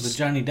 That was the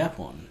Johnny Depp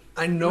one.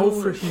 I know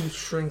for he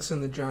shrinks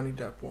in the Johnny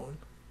Depp one.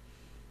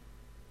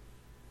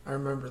 I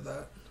remember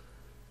that.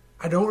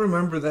 I don't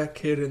remember that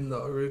kid in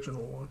the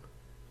original one.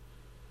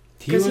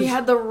 Because he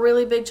had the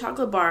really big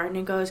chocolate bar, and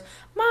he goes,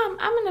 "Mom,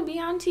 I'm going to be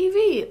on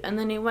TV." And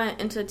then he went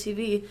into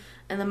TV,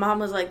 and the mom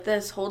was like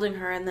this, holding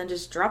her, and then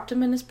just dropped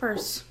him in his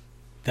purse.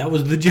 That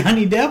was the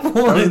Johnny Depp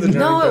one.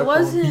 No, it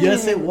wasn't.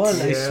 Yes, it was,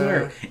 I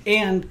swear.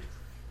 And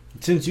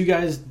since you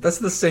guys... That's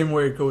the same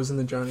way it goes in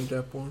the Johnny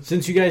Depp one.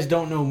 Since you guys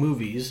don't know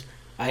movies,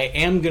 I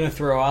am going to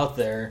throw out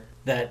there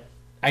that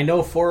I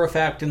know for a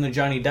fact in the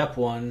Johnny Depp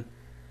one,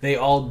 they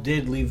all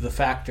did leave the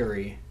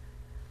factory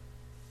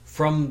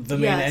from the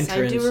main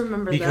entrance. Yes, I do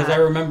remember because that.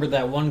 I remember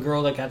that one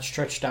girl that got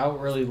stretched out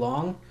really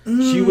long.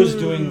 She was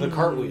doing the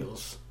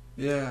cartwheels.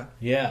 Yeah.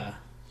 Yeah.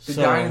 The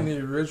guy in the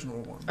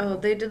original one. Oh,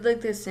 they did like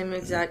the same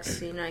exact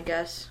scene, I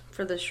guess,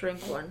 for the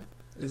shrink one.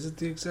 Is it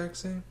the exact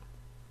same?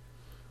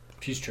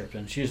 She's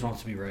tripping. She just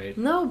wants to be right.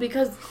 No,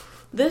 because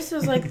this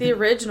is like the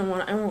original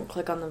one. I won't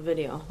click on the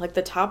video. Like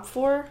the top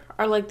four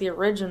are like the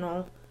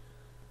original.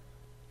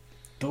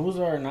 Those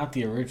are not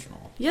the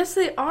original. Yes,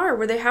 they are,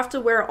 where they have to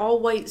wear all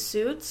white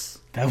suits.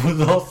 That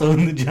was also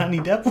in the Johnny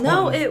Depp one.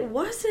 No, it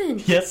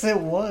wasn't. Yes, it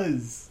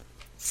was.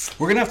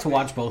 We're going to have to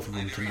watch both of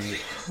them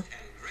tonight.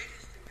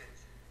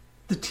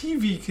 The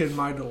TV kid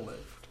might have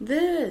lived.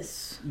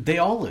 This. They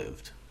all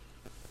lived.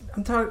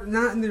 I'm talking,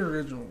 not in the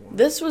original one.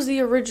 This was the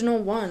original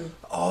one.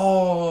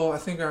 Oh, I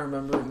think I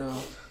remember it now.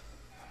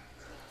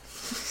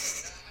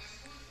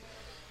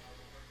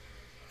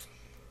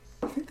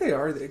 I think they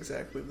are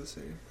exactly the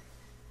same.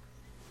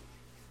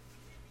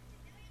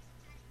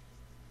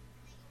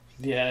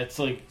 Yeah, it's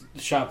like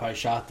shot by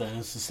shot then.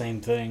 It's the same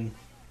thing.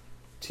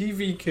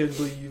 TV kid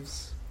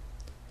leaves.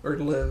 Or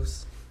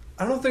lives.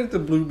 I don't think the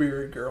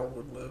blueberry girl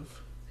would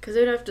live. Because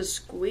they'd have to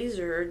squeeze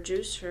her or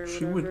juice her or whatever.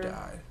 She would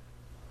die.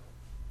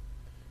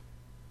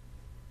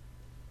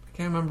 I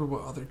can't remember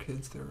what other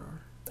kids there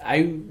are.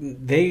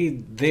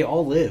 They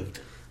all lived.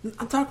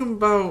 I'm talking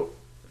about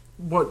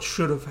what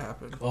should have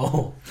happened.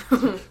 Oh.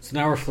 So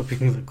now we're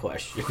flipping the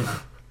question.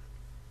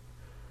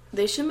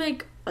 They should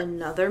make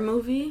another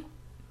movie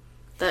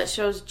that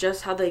shows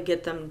just how they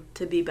get them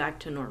to be back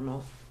to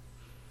normal.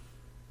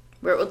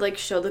 Where it would, like,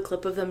 show the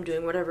clip of them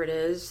doing whatever it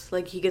is.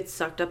 Like, he gets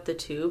sucked up the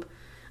tube.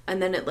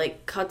 And then it,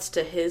 like, cuts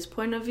to his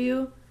point of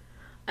view.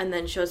 And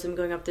then shows him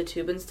going up the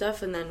tube and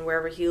stuff. And then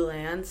wherever he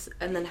lands.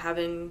 And then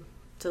having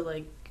to,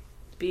 like,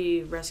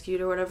 be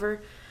rescued or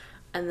whatever.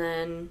 And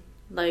then,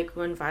 like,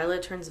 when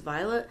Violet turns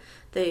violet,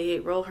 they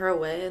roll her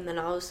away. And then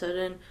all of a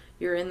sudden,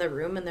 you're in the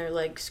room and they're,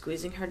 like,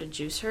 squeezing her to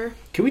juice her.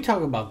 Can we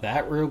talk about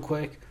that real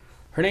quick?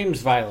 Her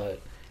name's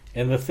Violet.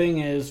 And the thing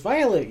is,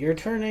 Violet, you're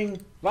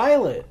turning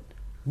violet.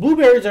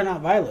 Blueberries are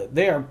not violet.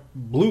 They are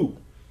blue.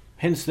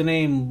 Hence the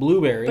name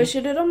blueberry. But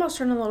she did almost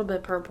turn a little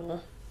bit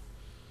purple.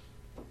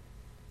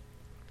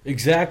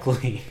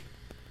 Exactly.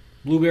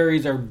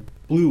 Blueberries are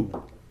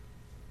blue.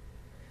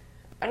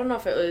 I don't know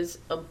if it was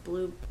a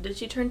blue... Did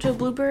she turn to a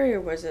blueberry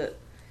or was it...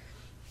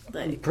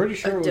 Like, I'm pretty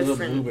sure it was a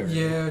blueberry.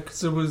 Yeah,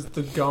 because it was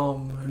the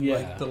gum and Yeah.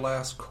 like the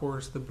last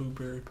course, the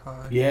blueberry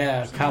pie.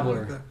 Yeah, Something cobbler.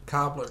 like that.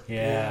 Cobbler.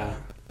 Yeah.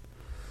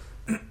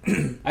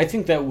 I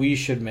think that we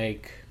should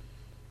make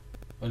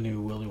a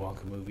new Willy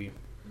Wonka movie.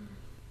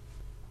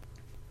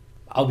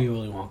 I'll be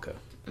Willy Wonka.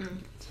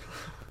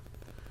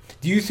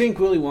 Do you think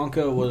Willy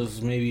Wonka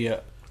was maybe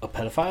a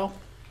pedophile?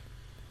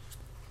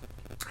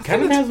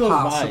 Kind of has those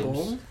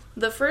vibes.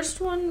 The first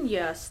one,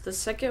 yes. The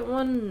second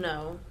one,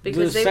 no. The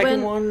Because they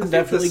second went... one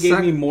definitely gave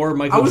me more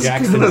Michael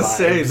Jackson vibes. I was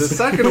going to say, the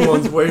second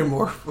one's way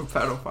more of a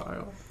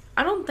pedophile.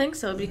 I don't think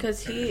so,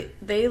 because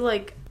they,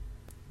 like,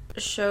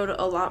 showed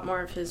a lot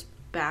more of his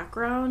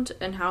background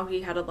and how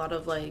he had a lot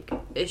of, like,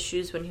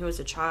 issues when he was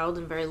a child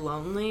and very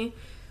lonely.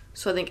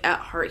 So I think at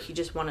heart he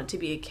just wanted to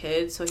be a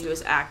kid, so he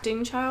was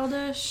acting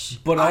childish.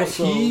 But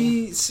also...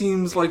 he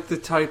seems like the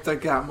type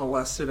that got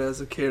molested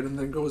as a kid and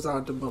then goes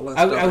on to molest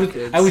other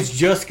kids. I was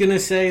just going to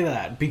say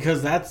that,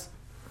 because that's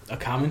a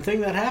common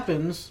thing that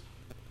happens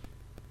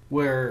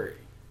where,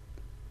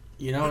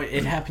 you know,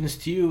 it happens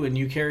to you and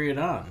you carry it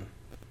on.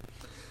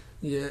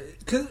 Yeah,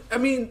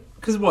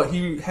 because what?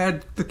 He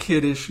had the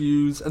kid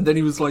issues and then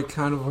he was like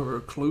kind of a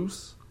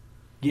recluse.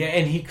 Yeah,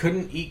 and he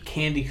couldn't eat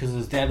candy because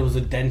his dad was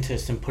a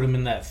dentist and put him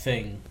in that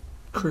thing.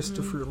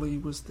 Christopher Lee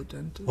was the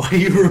dentist. Why do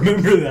you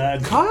remember that?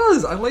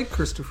 Because I like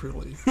Christopher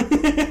Lee.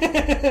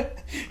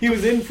 He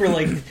was in for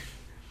like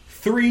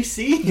 3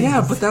 scenes.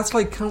 Yeah, but that's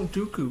like Count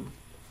Dooku.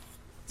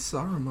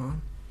 Saruman.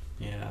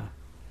 Yeah.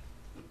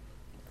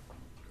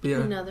 Yeah.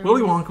 Another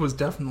Willy one. Wonka was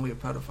definitely a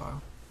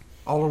pedophile.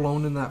 All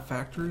alone in that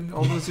factory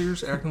all those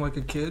years, acting like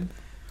a kid.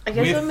 I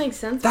guess that makes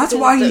sense. That's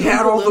because why the he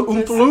had all the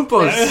Oompa Oompa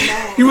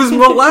Loompas. He was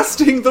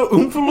molesting the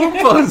Oompa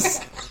Loompas.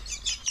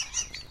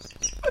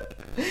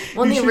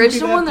 Well, in You the shouldn't be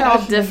original that one, they're all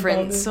passionate about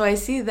different, it. so I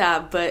see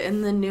that. But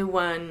in the new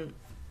one,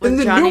 with In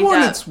the Johnny new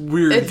one, Depp, it's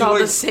weird. It's He, all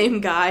like, the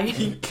same guy.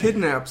 He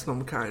kidnaps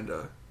them,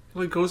 kinda. He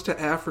like goes to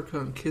Africa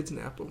and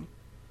kidnaps them.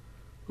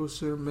 Goes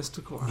to their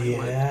mystical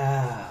island.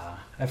 Yeah.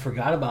 I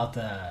forgot about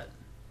that.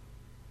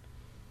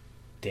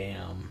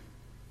 Damn.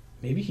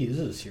 Maybe he is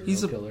a serial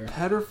killer. He's a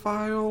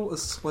pedophile, a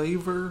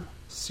slaver,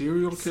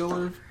 serial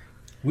killer.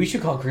 We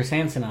should call Chris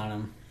Hansen on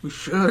him. We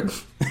should.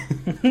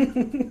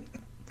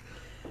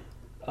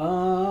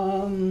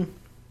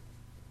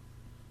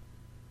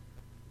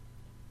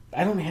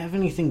 I don't have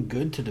anything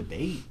good to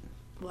debate.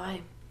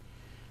 Why?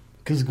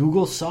 Because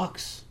Google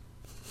sucks.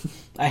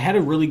 I had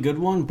a really good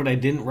one, but I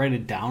didn't write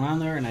it down on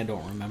there, and I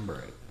don't remember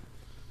it.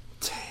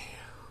 Damn.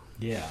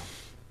 Yeah.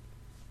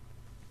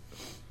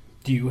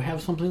 Do you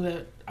have something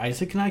that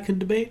Isaac and I could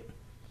debate?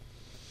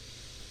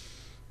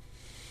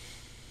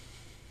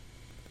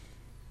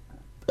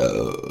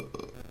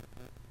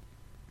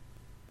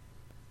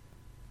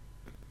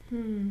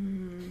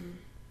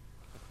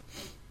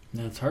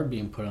 Now, it's hard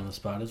being put on the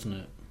spot, isn't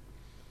it?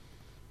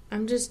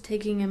 I'm just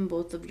taking in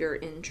both of your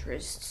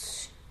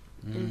interests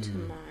into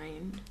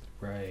mine.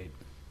 Right.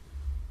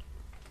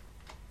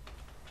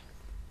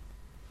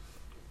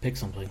 Pick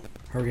something.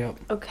 Hurry up.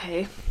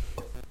 Okay.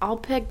 I'll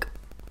pick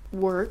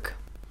work.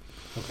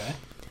 Okay.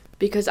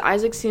 Because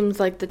Isaac seems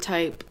like the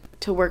type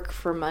to work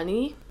for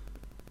money.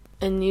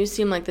 And you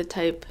seem like the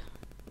type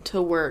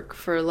to work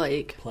for,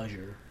 like...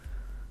 Pleasure.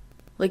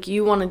 Like,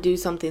 you want to do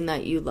something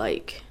that you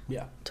like.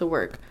 Yeah. To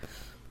work.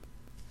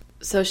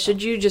 So,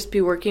 should you just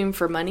be working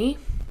for money?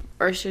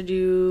 Or should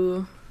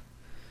you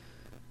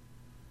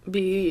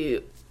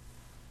be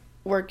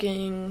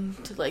working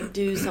to, like,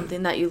 do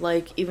something that you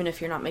like, even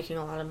if you're not making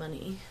a lot of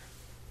money?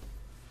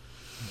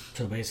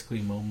 So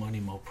basically, more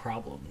money, more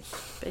problems.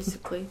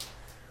 Basically.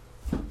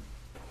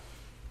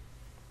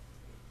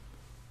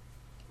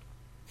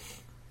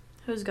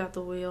 Who's got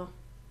the wheel?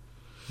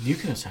 You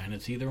can assign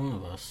it to either one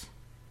of us.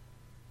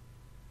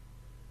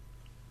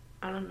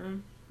 I don't know.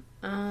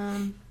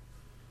 And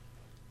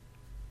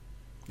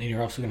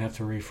you're also going to have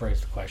to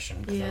rephrase the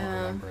question because I don't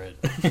remember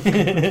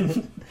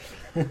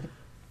it.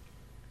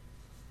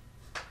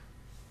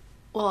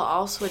 Well,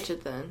 I'll switch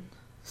it then.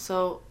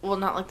 So, well,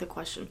 not like the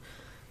question,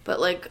 but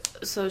like,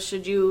 so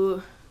should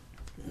you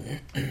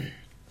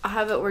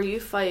have it where you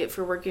fight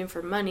for working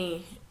for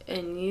money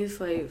and you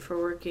fight for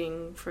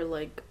working for,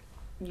 like,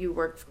 you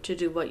work to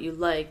do what you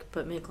like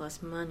but make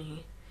less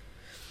money?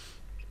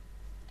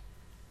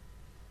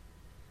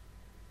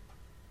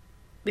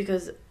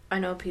 Because I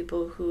know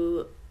people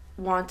who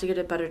want to get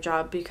a better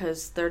job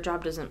because their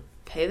job doesn't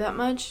pay that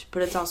much,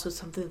 but it's also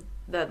something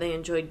that they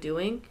enjoy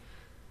doing.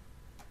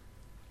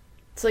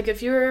 It's like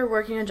if you were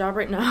working a job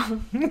right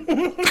now.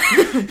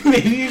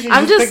 Maybe you should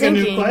I'm just pick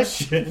thinking, a new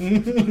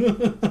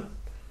question.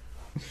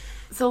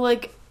 So,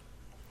 like,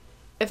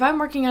 if I'm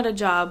working at a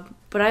job,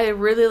 but I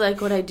really like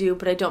what I do,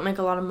 but I don't make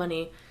a lot of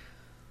money,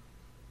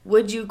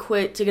 would you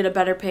quit to get a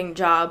better paying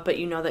job, but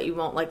you know that you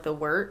won't like the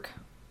work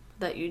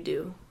that you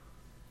do?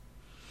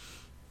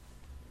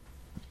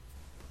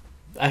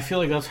 I feel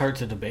like that's hard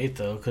to debate,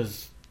 though,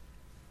 because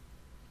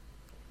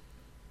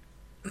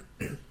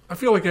I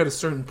feel like at a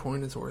certain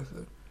point it's worth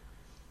it.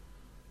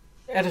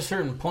 at a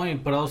certain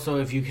point, but also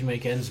if you can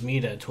make ends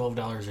meet at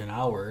 $12 an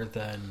hour,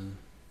 then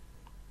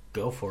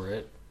go for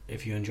it.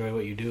 If you enjoy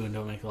what you do and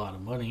don't make a lot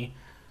of money.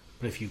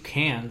 But if you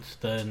can't,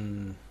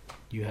 then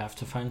you have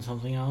to find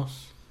something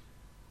else.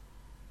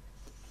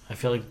 I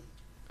feel like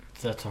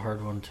that's a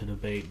hard one to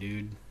debate,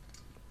 dude.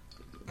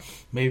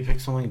 Maybe pick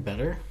something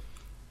better?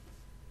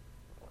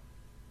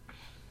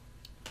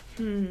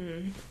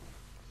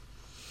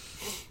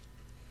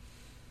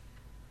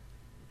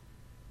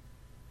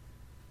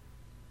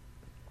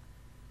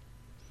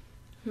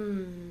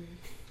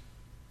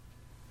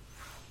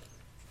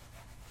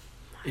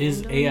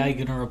 Is AI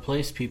going to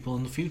replace people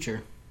in the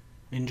future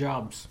in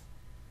jobs?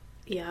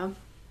 Yeah.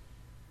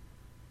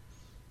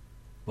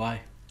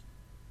 Why?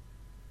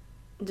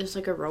 Just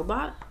like a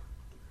robot?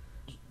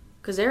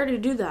 Because they already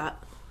do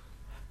that.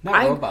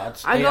 Not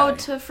robots. I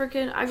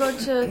AI. go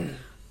to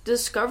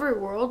Discovery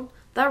World.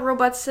 That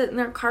robot's sitting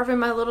there carving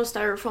my little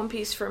styrofoam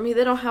piece for me.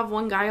 They don't have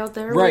one guy out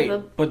there right, with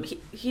a but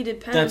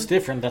heated pen. That's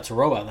different. That's a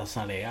robot. That's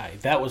not AI.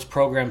 That was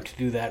programmed to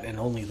do that and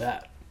only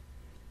that.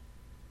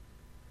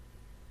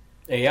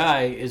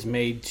 AI is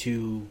made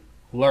to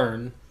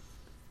learn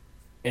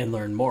and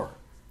learn more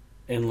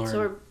and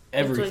learn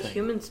everything. That's what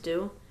humans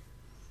do.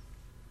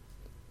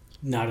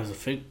 Not as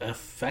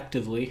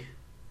effectively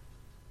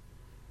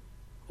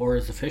or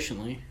as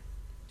efficiently.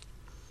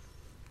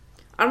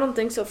 I don't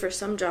think so for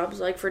some jobs,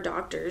 like for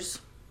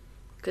doctors.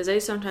 Because they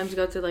sometimes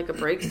go through like a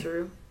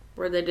breakthrough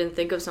where they didn't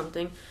think of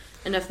something.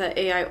 And if that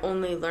AI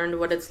only learned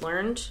what it's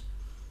learned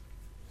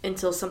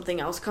until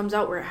something else comes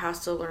out where it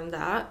has to learn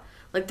that,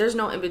 like there's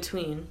no in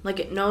between. Like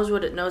it knows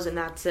what it knows and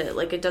that's it.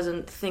 Like it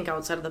doesn't think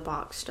outside of the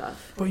box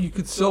stuff. But you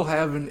could still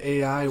have an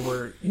AI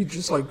where you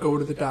just like go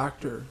to the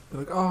doctor.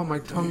 You're like, oh, my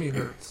tummy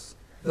hurts.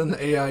 Then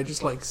the AI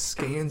just like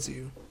scans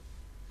you.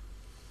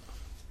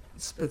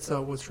 Spits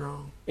out what's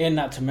wrong. And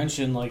not to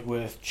mention, like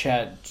with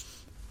Chat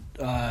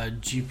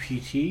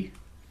GPT,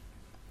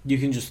 you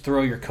can just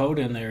throw your code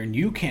in there and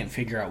you can't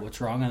figure out what's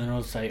wrong, and then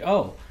it'll say,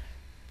 oh,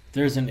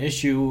 there's an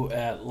issue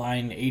at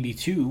line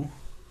 82,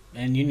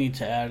 and you need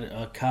to add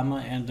a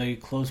comma and a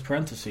closed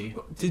parenthesis.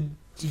 Did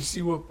you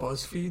see what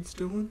BuzzFeed's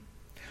doing?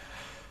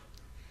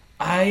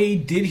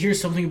 I did hear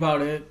something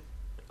about it.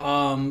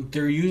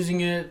 They're using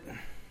it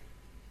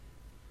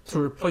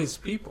to replace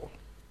people.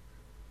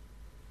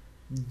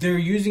 They're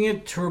using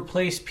it to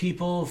replace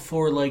people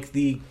for, like,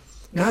 the...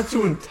 Not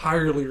to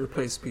entirely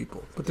replace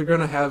people, but they're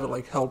going to have it,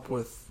 like, help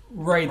with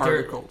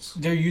articles.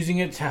 They're using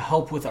it to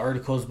help with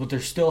articles, but they're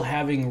still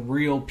having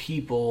real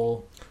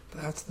people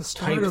That's the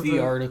start type of the it.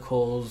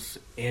 articles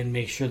and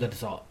make sure that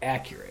it's all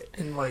accurate.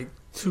 In, like,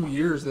 2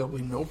 years, there'll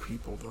be no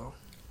people, though.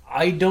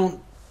 I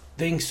don't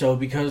think so,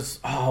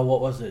 because... Oh,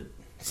 what was it?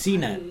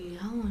 CNET.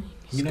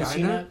 You know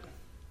CNET?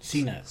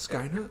 CNET.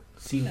 Skynet?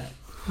 CNET.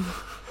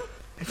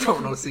 I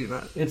don't know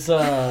CNET. It's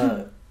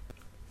a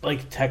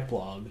like tech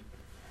blog,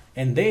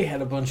 and they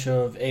had a bunch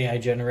of AI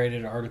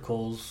generated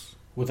articles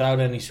without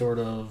any sort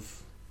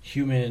of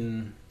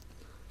human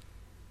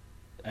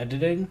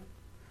editing,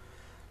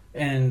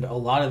 and a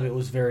lot of it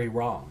was very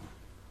wrong.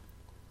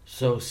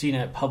 So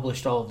CNET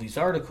published all of these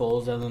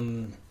articles, and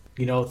then,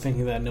 you know,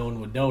 thinking that no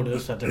one would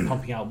notice that they're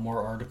pumping out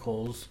more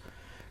articles,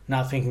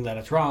 not thinking that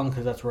it's wrong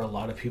because that's where a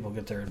lot of people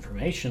get their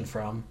information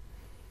from.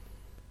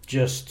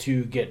 Just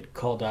to get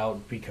called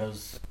out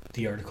because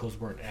the articles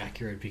weren't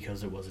accurate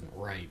because it wasn't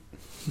right.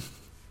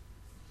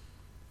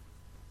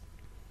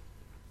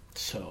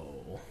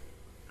 So...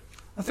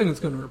 I think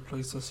it's going to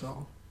replace us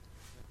all.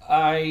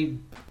 I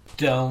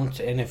don't,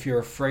 and if you're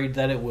afraid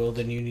that it will,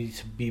 then you need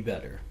to be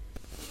better.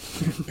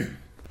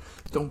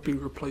 Don't be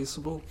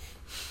replaceable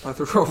by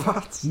the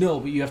robots. No,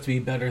 but you have to be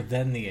better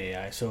than the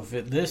AI. So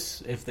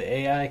if the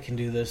AI can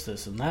do this,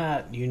 this, and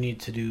that, you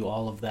need to do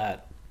all of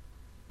that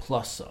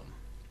plus some.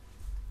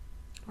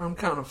 I'm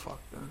kind of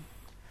fucked then.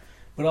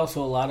 But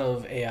also a lot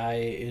of AI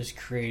is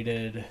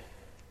created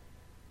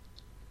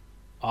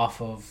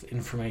off of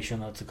information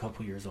that's a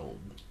couple years old.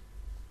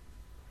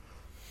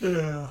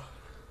 Yeah.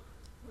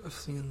 I've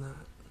seen that.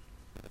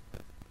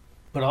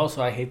 But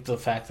also, I hate the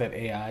fact that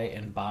AI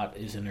and bot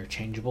is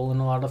interchangeable in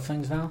a lot of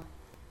things now.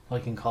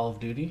 Like in Call of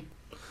Duty.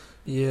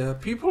 Yeah,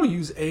 people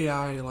use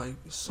AI, like,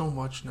 so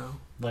much now.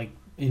 Like,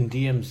 in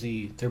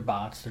DMZ, they're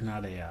bots, they're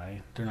not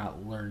AI. They're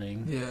not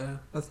learning. Yeah,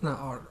 that's not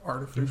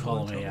artificial. You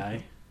call them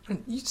AI?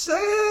 And you say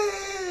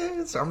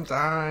it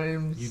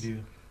sometimes. You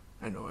do.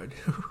 I know I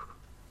do.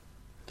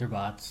 They're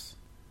bots.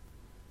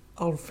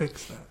 I'll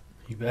fix that.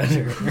 You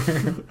better.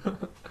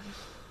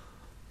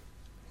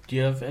 Do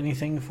you have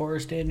anything for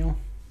us, Daniel?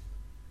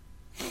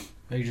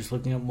 Are you just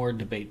looking up more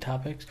debate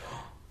topics?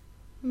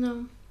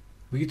 No.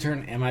 We could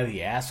turn Am I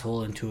the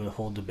Asshole into a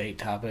whole debate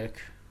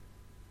topic.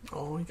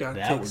 Oh, you gotta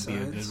that take would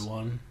sides. be a good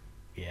one.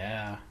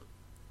 Yeah.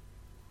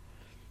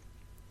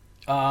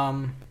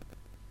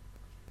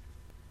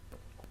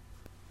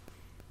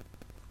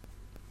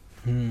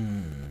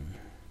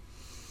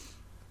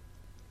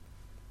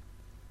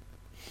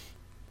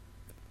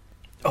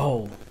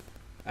 Oh,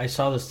 I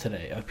saw this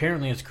today.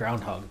 Apparently it's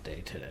Groundhog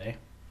Day today.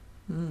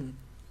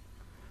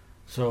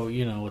 So,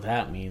 you know what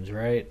that means,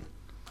 right?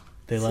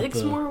 They let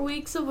 6 more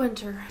weeks of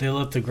winter. They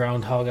let the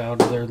groundhog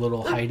out of their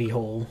little hidey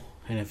hole.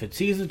 And if it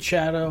sees its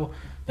shadow,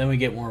 then we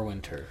get more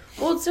winter.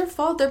 Well, it's their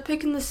fault. They're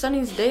picking the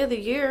sunniest day of the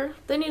year.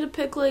 They need to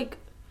pick, like,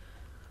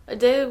 a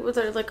day where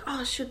they're like,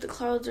 oh, shoot, the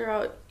clouds are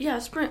out. Yeah,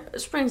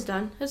 spring's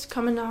done. It's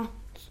coming now.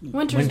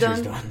 Winter's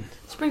done.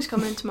 Spring's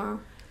coming tomorrow.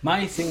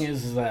 My thing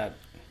is that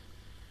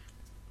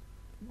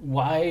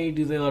why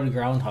do they let a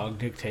groundhog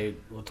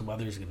dictate what the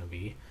weather's going to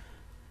be?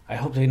 I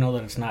hope they know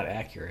that it's not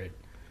accurate.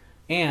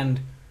 And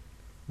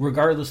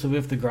regardless of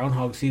if the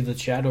groundhog sees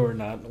its shadow or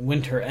not,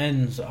 winter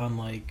ends on,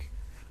 like,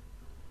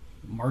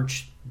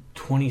 March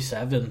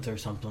 27th or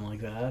something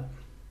like that.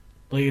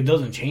 Like, it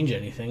doesn't change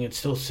anything. It's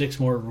still 6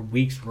 more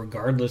weeks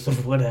regardless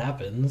of what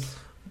happens.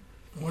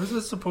 What is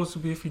it supposed to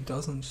be if he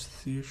doesn't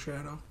see a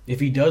shadow? If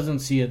he doesn't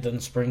see it, then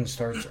spring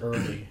starts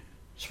early.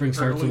 Spring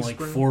starts in, like,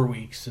 spring. 4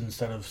 weeks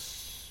instead of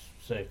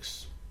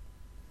 6.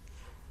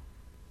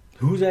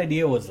 Whose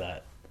idea was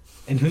that?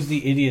 And who's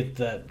the idiot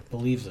that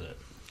believes in it?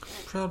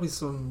 Probably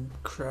some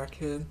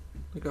crackhead,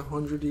 like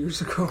 100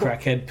 years ago.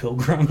 Crackhead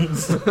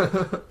pilgrims.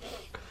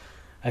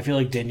 I feel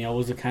like Danielle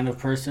was the kind of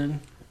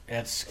person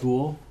at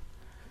school,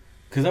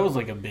 because that was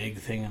like a big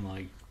thing in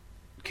like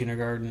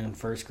kindergarten and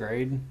first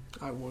grade.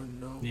 I wouldn't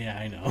know. Yeah,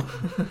 I know.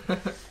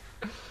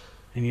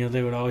 And you know,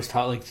 they would always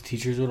talk, like the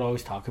teachers would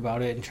always talk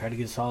about it and try to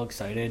get us all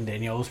excited, and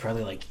Danielle was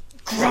probably like,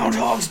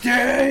 Groundhog's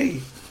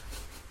Day!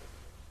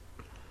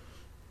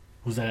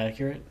 Was that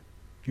accurate?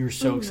 You were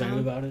so excited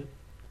about it?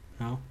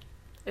 No?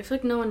 I feel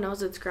like no one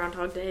knows it's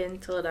Groundhog Day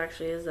until it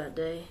actually is that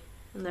day.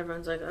 And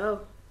everyone's like,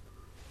 oh.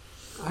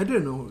 I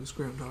didn't know it was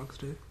Groundhog's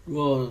Day.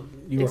 Well,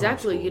 you were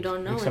exactly, homeschooled, you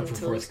don't know except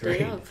until for it's 4th day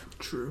grade. of.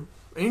 True.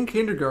 In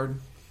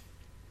kindergarten.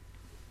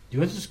 You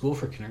went to school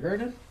for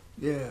kindergarten?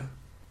 Yeah.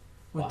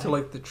 Went Why? to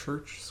like the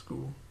church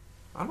school.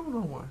 I don't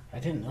know why. I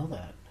didn't know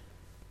that.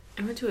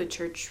 I went to a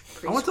church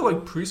preschool. I went to like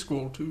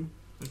preschool too.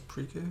 Like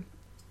pre-K.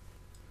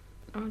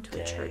 I went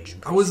to a church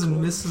preschool. I was in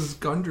Mrs.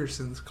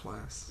 Gunderson's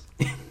class.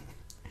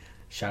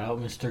 Shout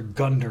out Mr.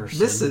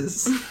 Gunderson.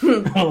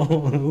 Mrs.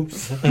 Oh,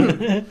 oops.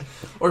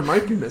 Or it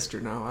might be Mr.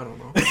 now. I don't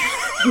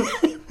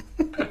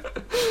know.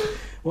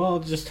 Well,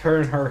 just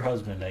her and her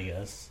husband, I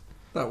guess.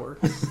 That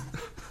works.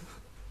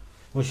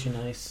 Was she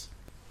nice?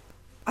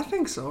 I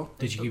think so.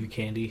 Did she give you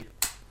candy?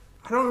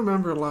 I don't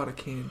remember a lot of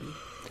candy.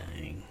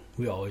 Dang.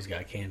 We always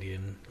got candy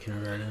in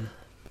kindergarten.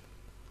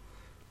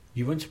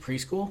 You went to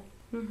preschool?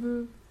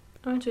 Mm-hmm.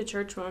 I went to a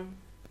church one.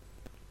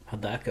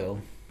 How'd that go?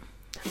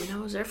 I mean, I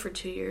was there for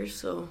 2 years,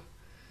 so...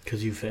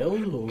 Because you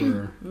failed,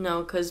 or...?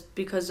 No,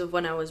 because of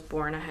when I was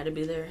born, I had to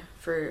be there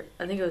for,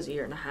 I think it was 1.5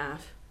 years.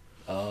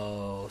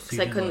 Oh, so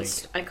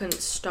Because I couldn't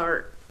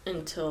start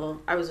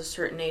until I was a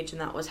certain age,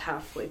 and that was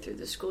halfway through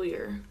the school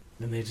year.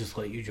 Then they just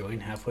let you join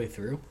halfway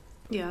through?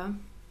 Yeah.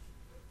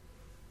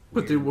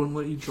 But they wouldn't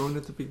let you join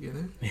at the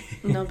beginning?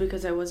 No,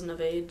 because I wasn't of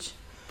age.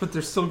 But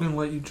they're still going to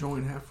let you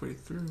join halfway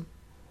through.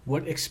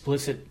 What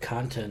explicit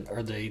content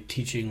are they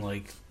teaching,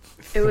 like,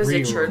 It was a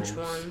 3-year-olds? church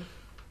one.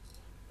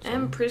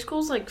 And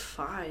preschool's like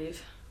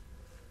 5.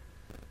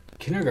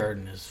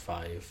 Kindergarten is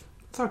 5.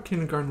 I thought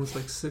kindergarten was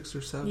like 6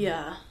 or 7.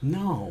 Yeah.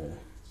 No.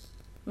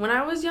 When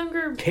I was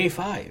younger...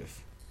 K5.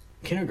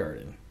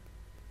 Kindergarten.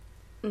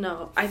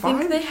 No, I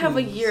think they have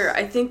a year.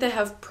 I think they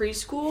have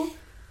preschool.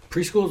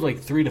 Preschool is like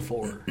 3 to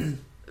 4.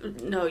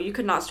 No, you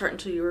could not start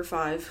until you were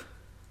 5.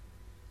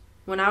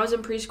 When I was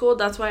in preschool,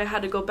 that's why I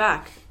had to go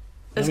back.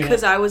 It's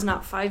because I was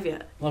not 5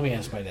 yet. Let me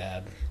ask my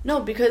dad.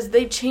 No, because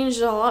they changed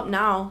it all up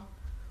now.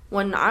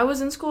 When I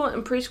was in school,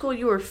 in preschool,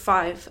 you were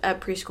 5 at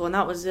preschool, and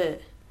that was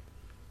it.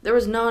 There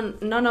was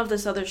none of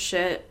this other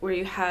shit where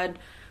you had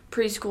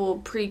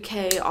preschool,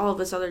 pre-K, all of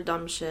this other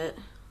dumb shit.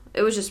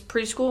 It was just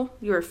preschool,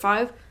 you were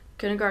 5,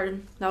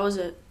 kindergarten, that was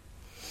it.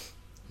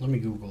 Let me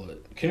Google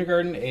it.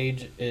 Kindergarten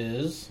age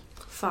is...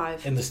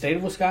 5. In the state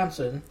of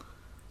Wisconsin...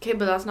 Okay,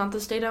 but that's not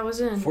the state I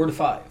was in. 4 to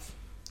 5.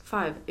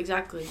 5,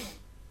 exactly.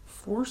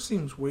 4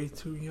 seems way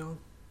too young.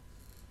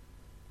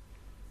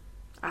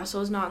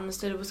 Asso's not in the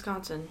state of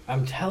Wisconsin.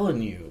 I'm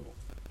telling you.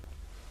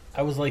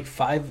 I was like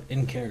 5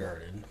 in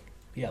kindergarten.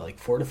 Yeah, like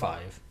 4 to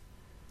 5.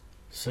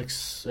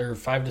 6 or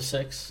 5 to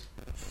 6,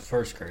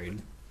 first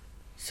grade.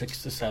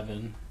 6 to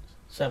 7,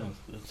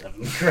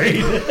 7th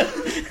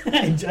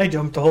grade. I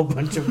jumped a whole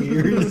bunch of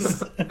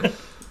years.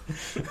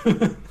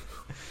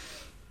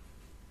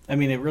 I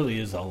mean, it really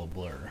is all a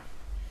blur.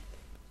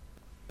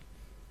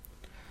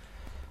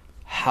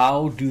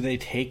 How do they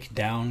take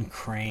down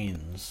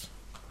cranes?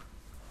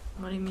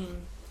 What do you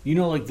mean? You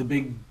know, like the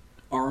big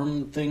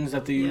arm things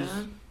that they use?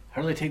 Yeah.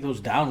 How do they take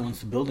those down once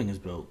the building is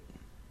built?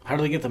 How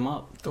do they get them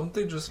up? Don't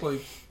they just,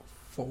 like,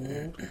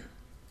 fold?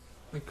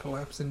 Like,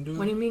 collapse into it?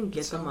 What do you mean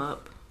get them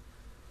up?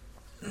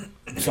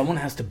 Someone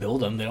has to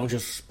build them. They don't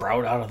just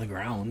sprout out of the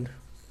ground.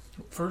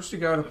 First, you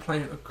gotta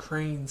plant a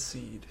crane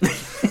seed.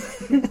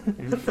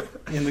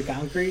 In the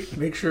concrete?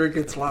 Make sure it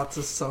gets lots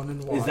of sun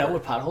and water. Is that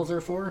what potholes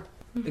are for?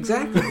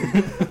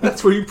 Exactly.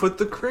 That's where you put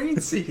the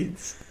crane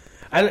seeds.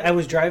 I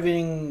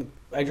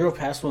drove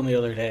past one the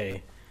other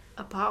day.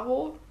 A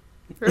pothole?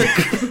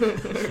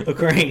 A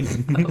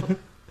crane. Oh.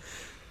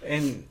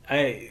 And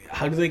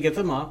how do they get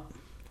them up?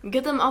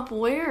 Get them up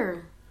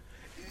where?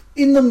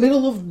 In the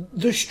middle of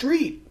the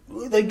street.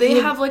 Like they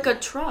have like a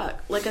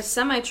truck, like a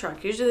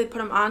semi-truck. Usually they put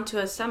them onto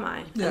a semi,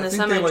 yeah, and the I think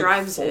semi they, like,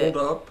 drives fold it.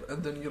 up,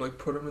 and then you like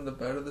put them in the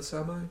bed of the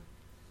semi.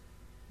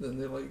 Then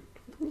they like.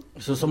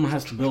 So someone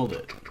has to build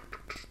it.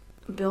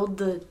 Build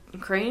the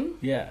crane?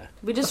 Yeah.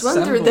 We just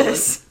went through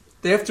this.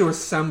 They have to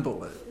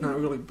assemble it, not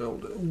really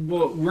build it.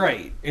 Well,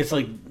 right. It's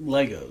like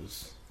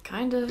Legos.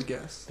 Kind of. I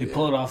guess. They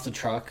pull it off the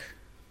truck.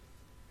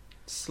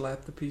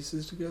 Slap the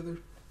pieces together.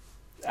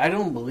 I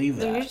don't believe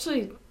that. They're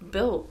usually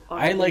built.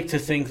 I like to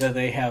think that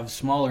they have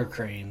smaller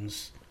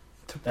cranes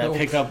that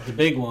pick up the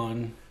big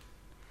one,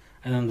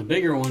 and then the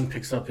bigger one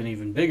picks up an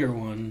even bigger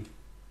one.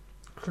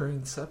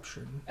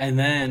 Craneception. And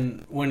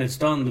then when it's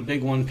done, the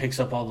big one picks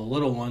up all the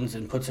little ones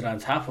and puts it on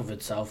top of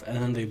itself,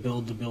 and then they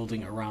build the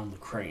building around the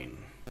crane.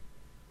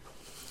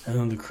 And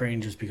then the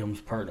crane just becomes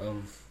part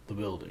of the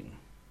building.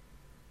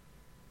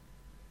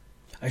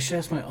 I should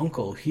ask my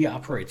uncle. He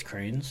operates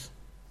cranes.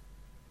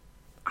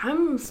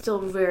 I'm still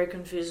very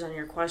confused on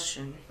your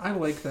question. I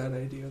like that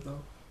idea, though.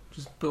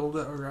 Just build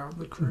it around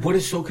the crane. What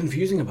is so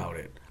confusing about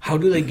it? How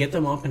do they get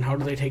them up and how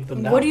do they take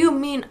them down? What do you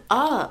mean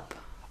up?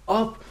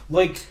 Up,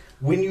 like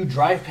when you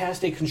drive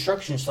past a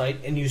construction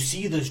site and you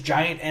see this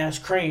giant-ass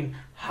crane,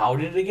 how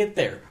did it get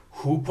there?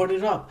 Who put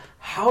it up?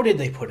 How did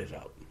they put it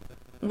up?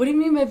 What do you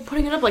mean by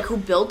putting it up? Like, who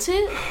built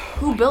it?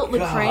 Who built the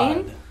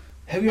crane?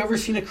 Have you ever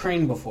seen a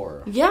crane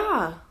before?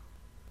 Yeah.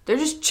 They're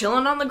just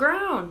chilling on the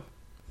ground.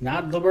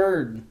 Not the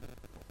bird.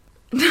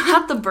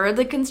 Not the bird,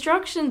 the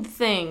construction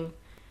thing.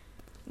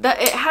 That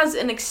it has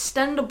an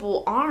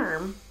extendable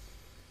arm.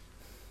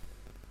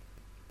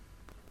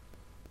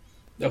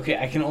 Okay,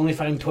 I can only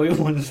find toy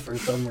ones for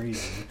some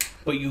reason.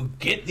 But you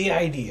get the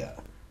idea.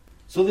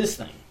 So this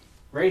thing,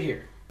 right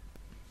here.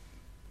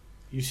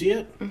 You see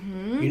it?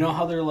 Mm-hmm. You know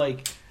how they're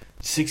like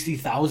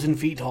 60,000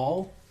 feet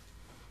tall?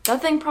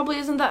 That thing probably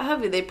isn't that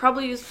heavy. They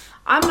probably use...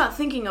 I'm not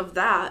thinking of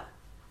that.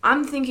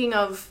 I'm thinking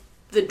of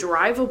the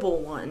drivable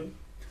one.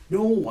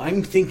 No,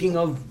 I'm thinking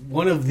of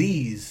one of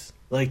these.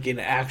 Like an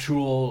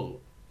actual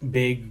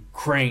big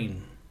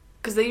crane.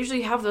 Because they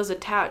usually have those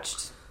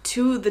attached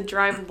to the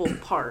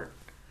drivable part.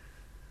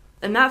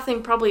 And that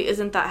thing probably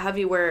isn't that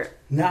heavy where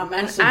not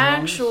massive an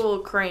actual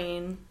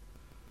crane,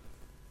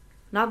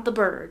 not the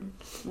bird,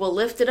 will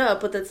lift it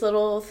up with its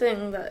little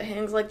thing that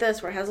hangs like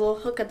this where it has a little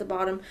hook at the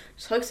bottom,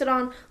 just hooks it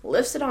on,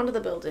 lifts it onto the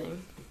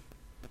building.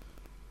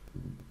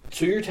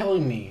 So you're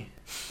telling me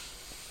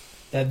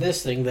that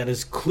this thing that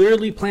is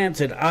clearly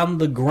planted on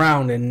the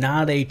ground and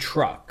not a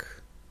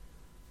truck.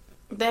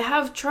 They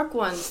have truck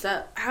ones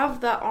that have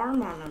that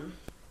arm on them.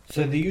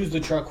 So they use the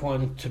truck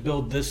one to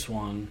build this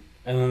one,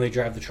 and then they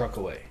drive the truck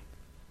away.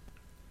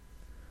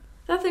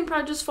 That thing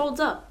probably just folds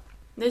up.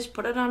 They just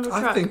put it on the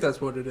truck. I think that's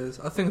what it is.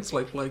 I think it's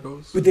like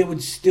Legos. But they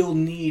would still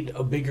need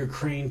a bigger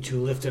crane to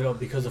lift it up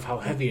because of how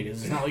heavy it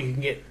is. It's not like you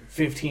can get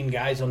 15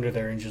 guys under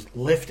there and just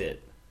lift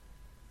it.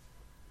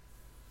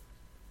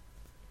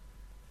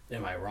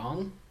 Am I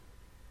wrong?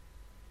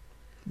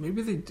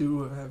 Maybe they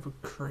do have a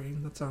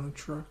crane that's on a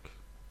truck.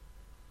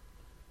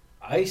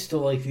 I still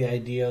like the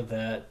idea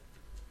that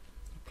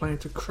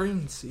Plant a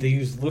crane seed. they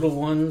use little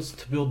ones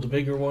to build the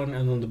bigger one,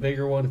 and then the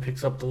bigger one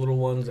picks up the little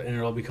ones, and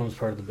it all becomes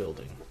part of the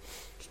building.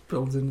 Just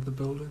builds into the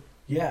building.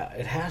 Yeah,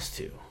 it has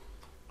to.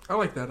 I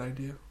like that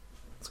idea.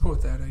 Let's go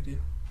with that idea.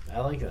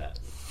 I like that.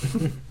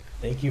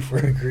 Thank you for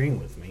agreeing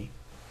with me.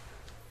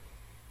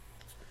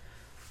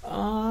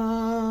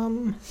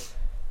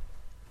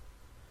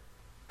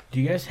 Do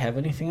you guys have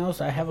anything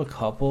else? I have a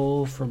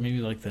couple for maybe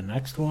like the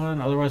next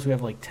one. Otherwise, we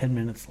have like 10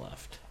 minutes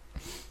left.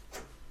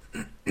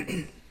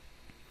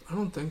 I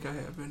don't think I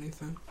have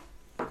anything.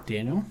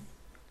 Daniel?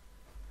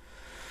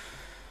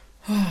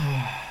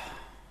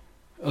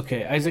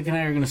 Okay, Isaac and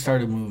I are going to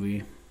start a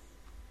movie.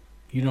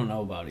 You don't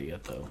know about it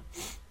yet, though.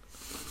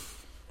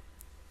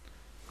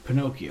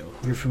 Pinocchio.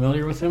 You're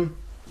familiar with him?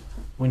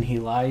 When he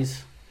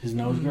lies, his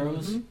nose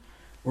grows.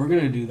 We're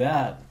going to do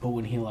that, but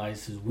when he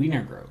lies, his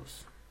wiener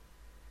grows.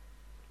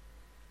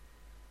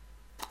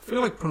 I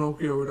feel like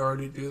Pinocchio would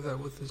already do that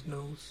with his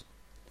nose.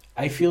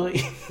 I feel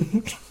like...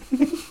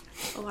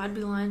 Oh, I'd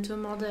be lying to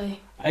him all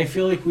day. I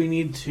feel like we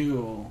need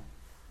to...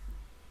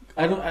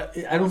 I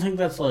don't think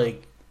that's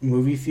like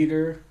movie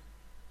theater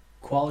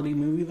quality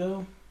movie,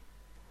 though.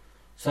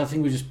 So I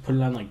think we just put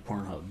it on like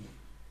Pornhub.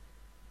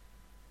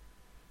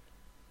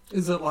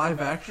 Is it live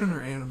action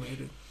or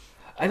animated?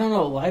 I don't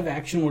know. Live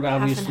action would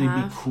obviously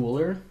be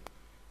cooler.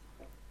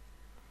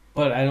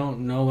 But I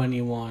don't know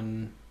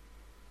anyone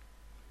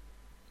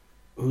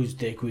whose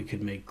dick we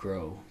could make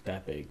grow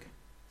that big.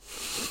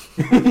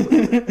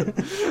 Because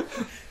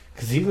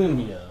he's going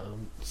to be a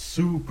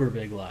super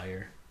big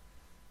liar.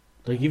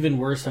 Like, even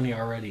worse than he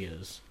already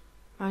is.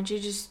 Why don't you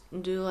just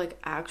do, like,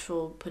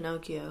 actual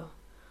Pinocchio?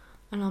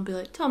 And I'll be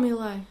like, tell me a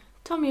lie.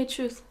 Tell me a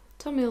truth.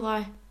 Tell me a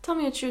lie. Tell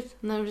me a truth.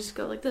 And then we'll just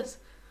go like this.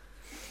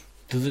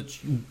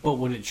 But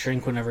would it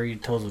shrink whenever he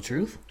tells the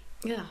truth?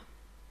 Yeah.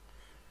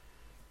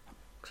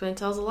 Because when he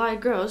tells a lie,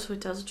 it grows. When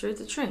he tells the truth,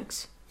 it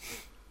shrinks.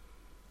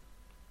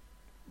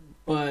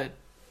 But,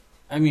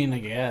 I mean, I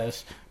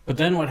guess. But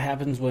then what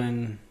happens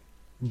when...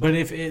 But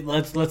if it...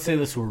 Let's say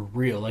this were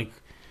real. Like,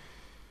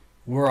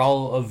 we're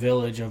all a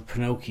village of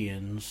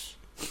Pinocchians.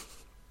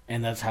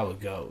 And that's how it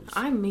goes.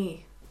 I'm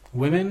me.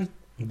 Women,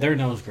 their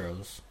nose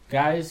grows.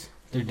 Guys,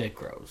 their dick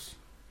grows.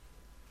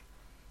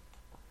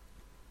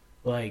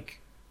 Like...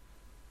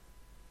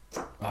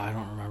 I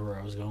don't remember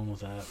where I was going with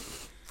that.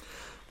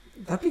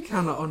 That'd be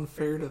kind of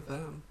unfair to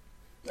them.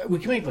 We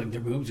can make, like, their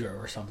boobs grow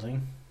or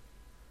something.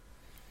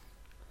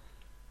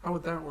 How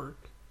would that work?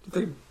 Do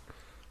they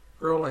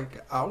grow,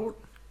 like, out?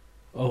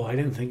 Oh, I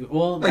didn't think...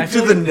 Well, like,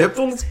 do the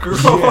nipples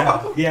grow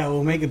out? Yeah,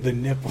 we'll make it the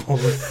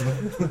nipples.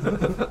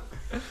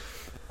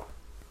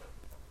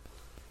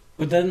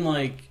 But then,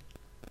 like...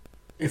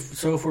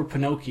 If we're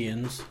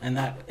Pinocchians, and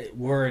that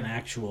were an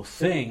actual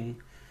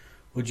thing...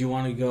 Would you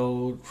want to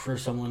go for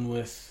someone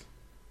with...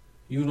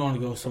 You would want to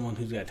go with someone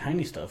who's got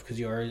tiny stuff, because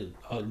you already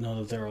know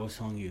that they're always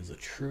telling you the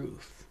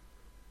truth.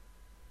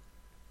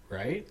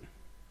 Right?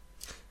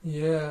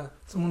 Yeah,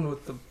 someone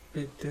with the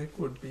big dick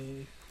would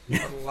be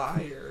a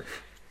liar.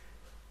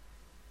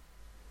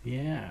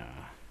 Yeah.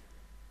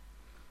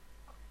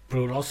 But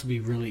it would also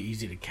be really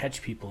easy to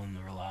catch people in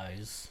their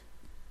lies.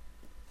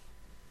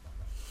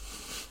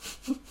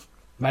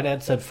 My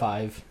dad said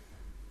 5.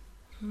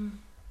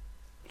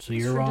 So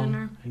you're wrong,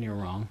 dinner. And you're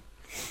wrong.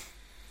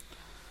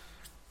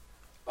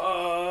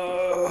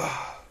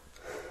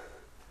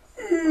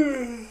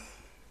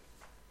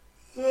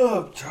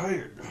 I'm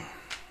tired.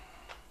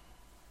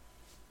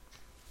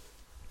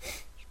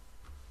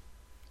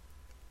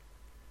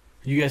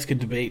 You guys could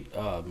debate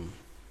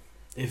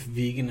if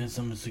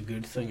veganism is a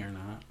good thing or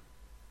not.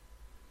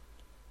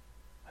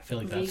 I feel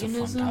like that's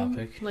veganism? A fun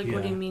topic. Like, yeah.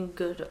 What do you mean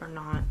good or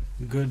not?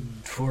 Good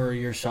for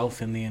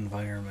yourself and the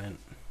environment.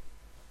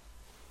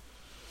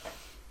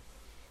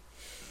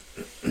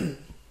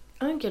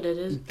 I think it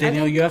is.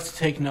 Danielle, you have to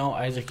take no.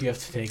 Isaac, you have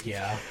to take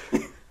yeah.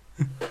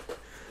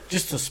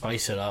 Just to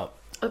spice it up.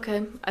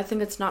 Okay, I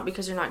think it's not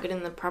because you're not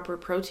getting the proper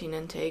protein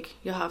intake.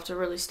 You'll have to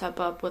really step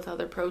up with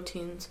other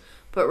proteins.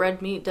 But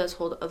red meat does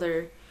hold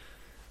other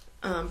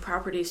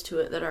properties to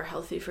it that are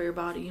healthy for your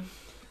body.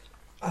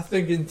 I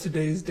think in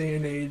today's day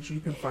and age, you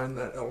can find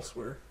that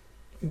elsewhere.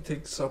 You can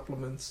take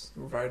supplements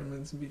or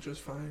vitamins and be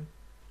just fine.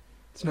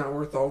 It's not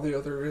worth all the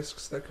other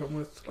risks that come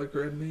with, like,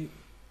 red meat.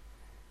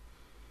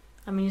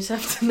 I mean, you just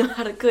have to know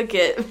how to cook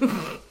it.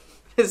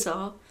 Is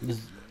all.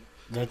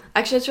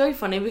 Actually, it's really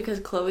funny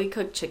because Chloe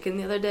cooked chicken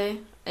the other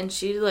day, and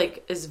she,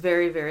 like, is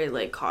very, very,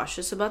 like,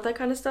 cautious about that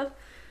kind of stuff.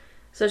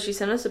 So she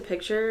sent us a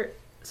picture.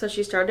 So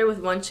she started with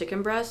one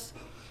chicken breast,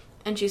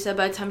 and she said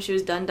by the time she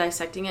was done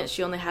dissecting it,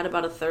 she only had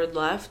about a third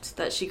left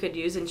that she could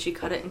use, and she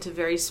cut it into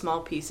very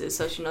small pieces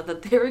so she knew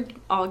that they were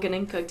all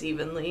getting cooked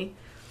evenly.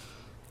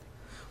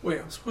 Wait,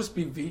 I'm supposed to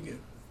be vegan.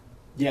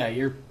 Yeah,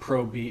 you're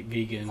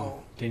pro-vegan.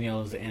 Oh.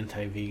 Danielle is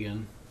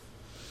anti-vegan.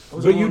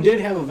 But you did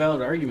have a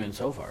valid argument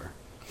so far.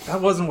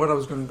 That wasn't what I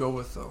was going to go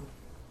with, though.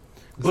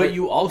 But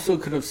you also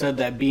could have said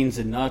that beans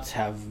and nuts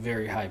have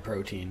very high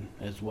protein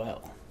as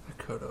well. I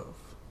could have.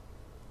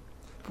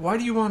 But why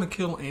do you want to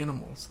kill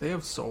animals? They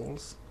have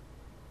souls.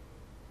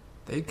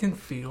 They can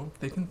feel.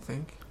 They can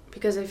think.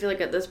 Because I feel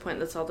like at this point,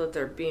 that's all that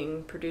they're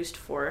being produced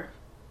for.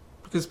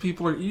 Because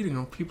people are eating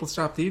them. People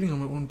stopped eating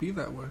them, it wouldn't be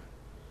that way.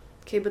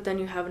 Okay, but then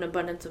you have an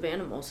abundance of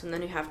animals, and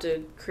then you have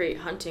to create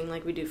hunting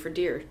like we do for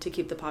deer to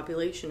keep the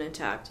population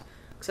intact.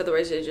 Because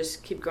otherwise they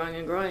just keep growing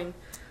and growing.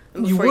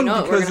 And before you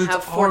know it, we're going to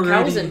have 4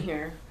 cows in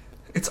here.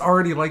 It's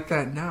already like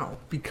that now.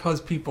 Because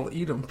people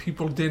eat them.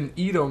 People didn't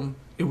eat them,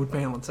 it would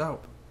balance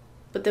out.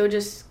 But they would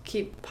just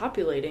keep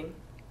populating.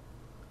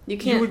 You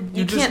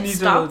can't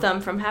stop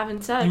them from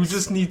having sex. You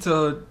just need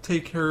to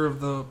take care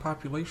of the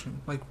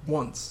population, like,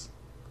 once.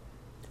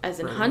 As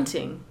in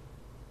hunting.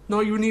 No,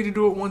 you need to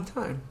do it one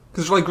time.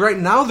 Because, like, right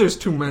now there's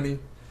too many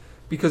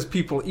because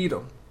people eat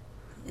them.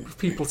 If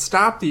people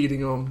stopped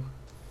eating them,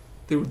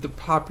 the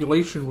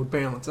population would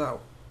balance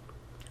out.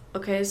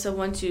 Okay, so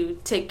once you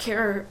take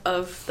care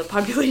of the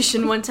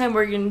population one time, what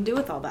are you going to do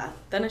with all that?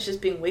 Then it's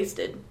just being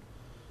wasted.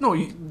 No,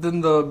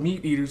 then the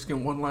meat eaters get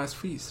one last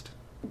feast.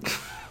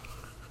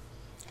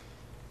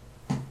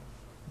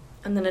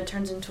 And then it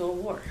turns into a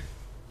war.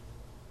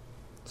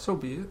 So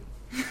be it.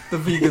 The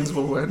vegans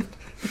will win.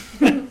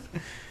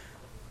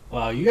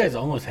 Wow, you guys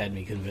almost had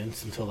me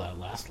convinced until that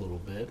last little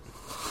bit.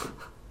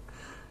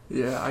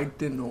 Yeah, I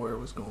didn't know where I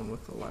was going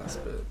with the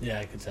last bit. Yeah,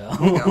 I could tell.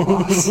 I got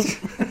lost.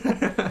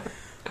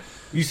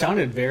 You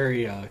sounded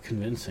very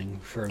convincing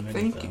for a minute,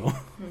 Thank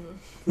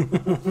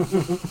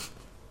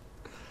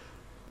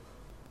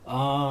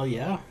though.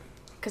 Yeah.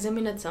 Because, I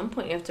mean, at some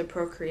point you have to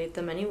procreate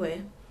them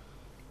anyway.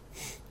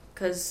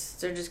 Because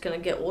they're just going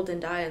to get old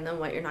and die, and then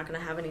what? You're not going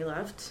to have any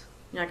left?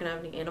 You're not going to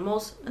have any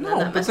animals? And then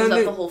that messes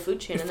up the whole food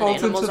chain, and then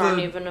animals aren't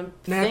even a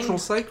natural thing.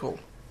 Cycle.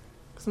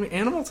 Because, I mean,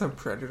 animals have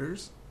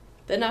predators.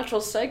 The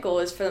natural cycle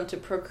is for them to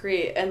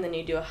procreate, and then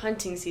you do a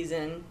hunting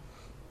season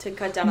to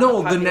cut down on the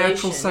population. No, the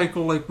natural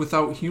cycle, like,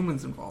 without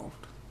humans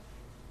involved.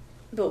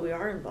 But we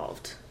are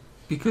involved.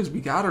 Because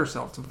we got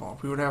ourselves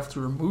involved. We would have to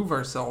remove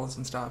ourselves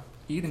and stop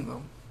eating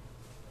them.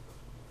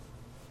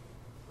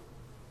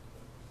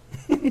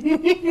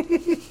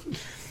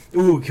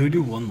 Ooh, can we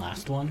do one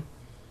last one?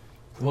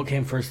 What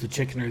came first, the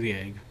chicken or the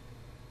egg?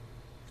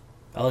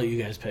 I'll let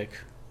you guys pick.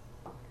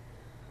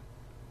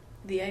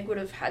 The egg would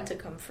have had to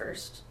come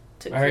first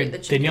to All create right, the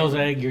chicken. Danielle's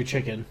egg, your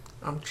chicken.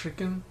 I'm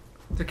chicken.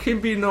 There can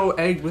be no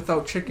egg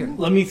without chicken.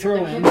 Let me throw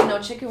There in... can be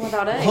no chicken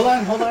without egg.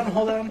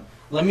 Hold on.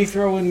 Let me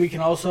throw in, we can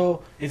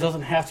also... It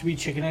doesn't have to be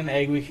chicken and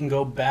egg. We can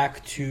go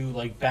back to,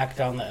 like, back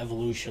down the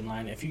evolution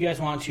line. If you guys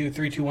want to,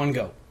 3, 2, 1,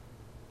 go.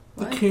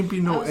 There What? can't be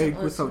I no wasn't egg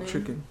without listening.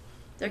 chicken.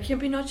 There can't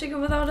be no chicken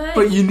without egg.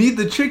 But you need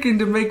the chicken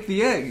to make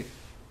the egg.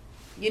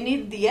 You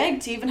need the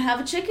egg to even have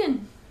a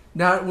chicken.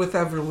 Not with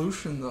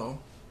evolution, though.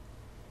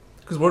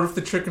 Because what if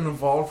the chicken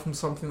evolved from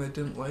something that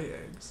didn't lay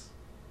eggs?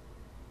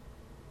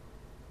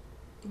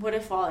 What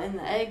if while in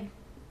the egg,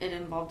 it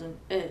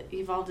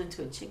evolved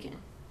into a chicken?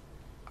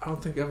 I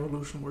don't think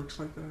evolution works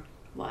like that.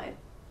 Why?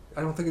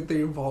 I don't think they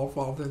evolve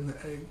while they're in the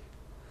egg.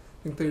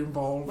 I think they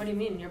evolve... What do you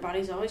mean? Your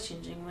body's always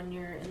changing when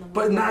you're in the womb.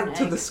 But of not an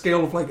to egg. the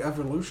scale of, like,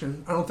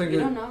 evolution. I don't think You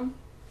don't know.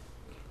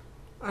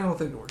 I don't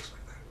think it works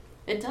like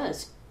that. It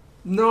does.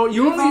 No,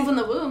 You evolve in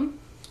the womb.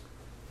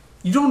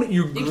 You don't...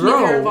 You You can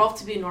grow. either evolve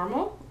to be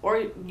normal, or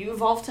you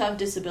evolve to have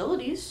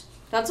disabilities.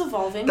 That's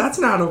evolving. That's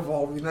not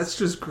evolving. That's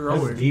just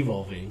growing. That's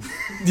devolving.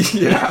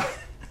 Yeah.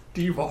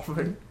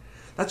 Devolving.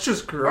 That's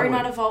just growing. Or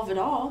not evolve at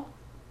all.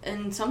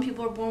 And some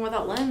people are born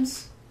without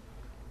limbs.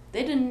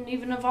 They didn't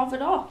even evolve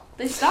at all.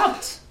 They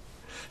stopped.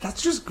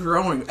 That's just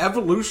growing.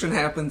 Evolution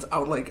happens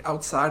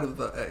outside of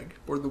the egg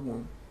or the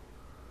womb.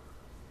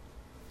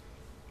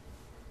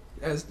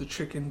 As the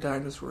chicken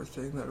dinosaur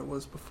thing that it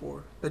was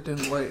before. That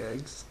didn't lay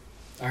eggs.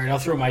 Alright, I'll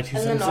throw my 2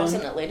 And then cents all of a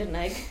in. sudden it laid an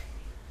egg.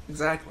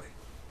 Exactly.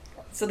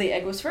 So the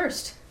egg was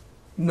first.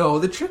 No,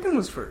 the chicken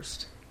was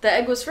first. The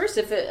egg was first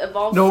if it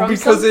evolved No, from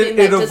because something it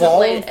that doesn't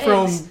lay evolved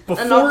from eggs.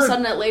 before... And all of a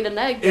sudden it laid an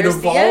egg. It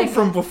There's the egg. evolved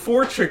from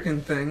before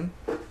chicken thing.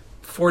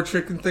 Before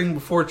chicken thing,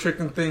 before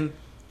chicken thing.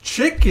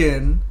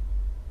 Chicken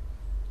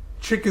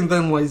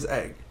then lays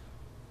egg.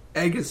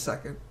 Egg is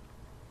second.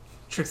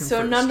 Chicken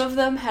So first. none of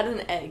them had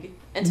an egg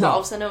until No. all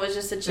of a sudden it was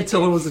just a chicken.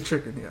 Until it was a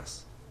chicken,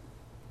 yes.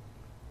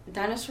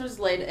 Dinosaurs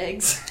laid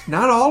eggs.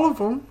 Not all of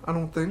them, I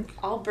don't think.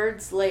 All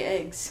birds lay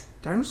eggs.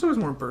 Dinosaurs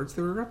weren't birds,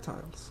 they were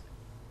reptiles.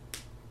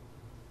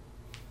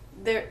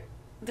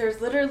 There's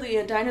literally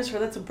a dinosaur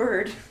that's a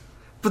bird.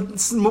 But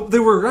they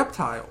were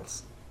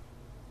reptiles.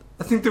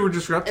 I think they were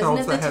just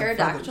reptiles Isn't it the that had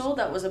pterodactyl feathers.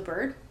 that was a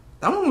bird?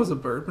 That one was a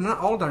bird, but not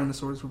all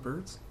dinosaurs were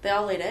birds. They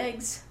all laid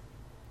eggs.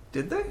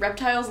 Did they?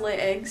 Reptiles lay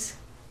eggs.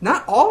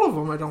 Not all of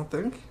them, I don't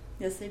think.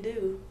 Yes, they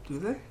do. Do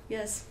they?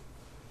 Yes.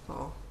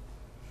 Oh.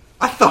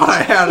 I thought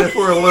I had it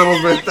for a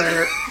little bit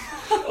there.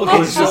 I Okay,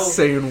 was so just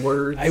saying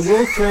words. I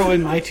will throw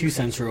in my 2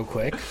 cents real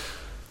quick.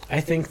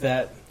 I think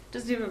that...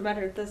 Just even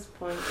better at this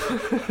point.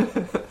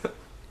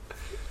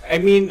 I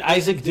mean,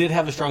 Isaac did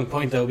have a strong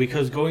point, though,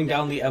 because going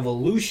down the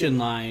evolution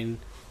line,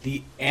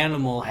 the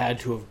animal had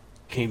to have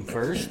came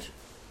first.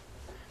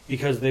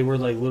 Because they were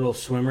like little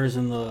swimmers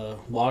in the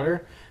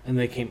water, and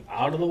they came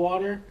out of the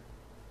water,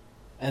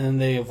 and then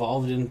they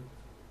evolved in...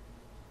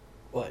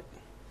 What?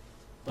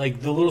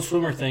 Like the little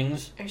swimmer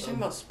things. Are you talking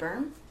about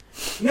sperm?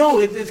 No,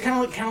 it's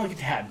kind of like a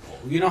tadpole.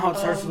 You know how it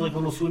starts with like a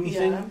little swimmy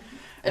thing? It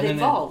And then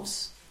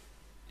evolves.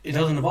 It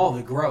doesn't evolve,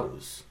 it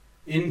grows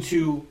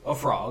into a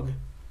frog.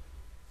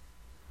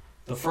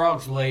 The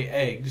frogs lay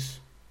eggs.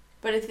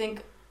 But I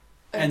think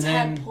a And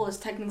then- tadpole is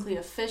technically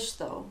a fish,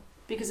 though,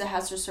 because it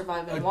has to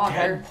survive in A water.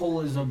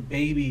 tadpole is a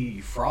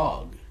baby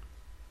frog.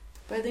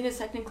 But I think it's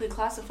technically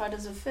classified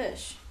as a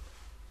fish.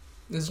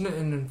 Isn't it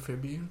an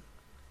amphibian?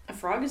 A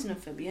frog is an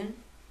amphibian.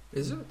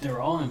 Is it? They're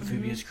all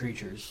amphibious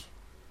creatures.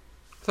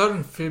 I thought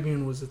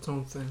amphibian was its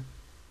own thing.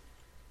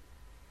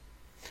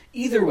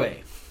 Either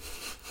way,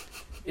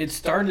 it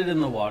started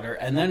in the water,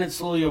 and then it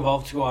slowly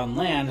evolved to on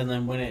land, and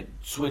then when it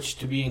switched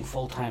to being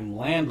full-time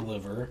land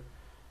liver,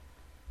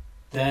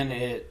 then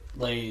it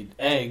laid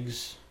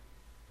eggs,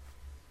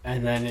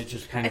 and then it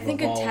just kind of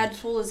evolved. A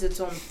tadpole is its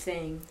own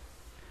thing.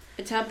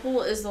 A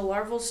tadpole is the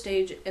larval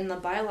stage in the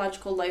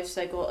biological life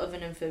cycle of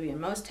an amphibian.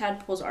 Most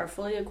tadpoles are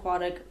fully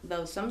aquatic,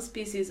 though some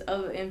species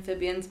of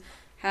amphibians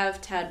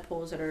have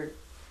tadpoles that are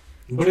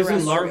But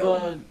isn't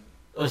larva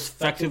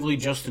effectively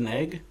just an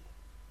egg?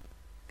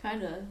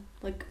 Kinda.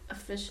 Like a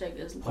fish egg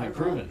is larva. Point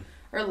proven.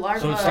 Or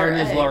larva. So it started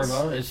as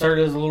larva. It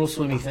started as a little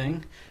swimmy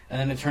thing, and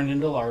then it turned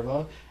into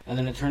larva, and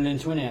then it turned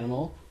into an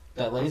animal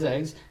that lays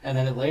eggs, and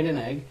then it laid an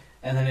egg,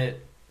 and then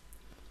it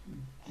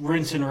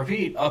rinse and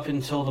repeat up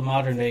until the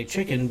modern day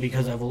chicken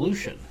because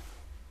evolution.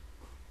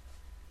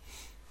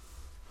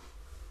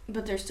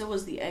 But there still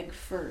was the egg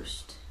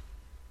first.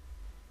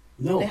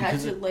 No, they had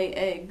to lay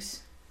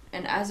eggs,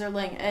 and as they're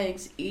laying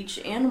eggs, each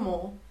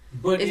animal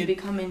is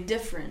becoming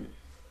different.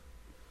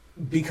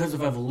 Because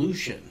of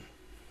evolution.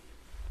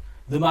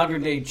 The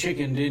modern day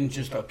chicken didn't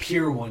just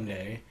appear one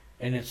day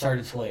and it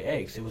started to lay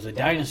eggs. It was a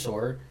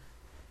dinosaur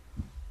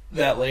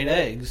that laid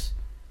eggs,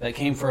 that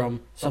came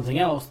from something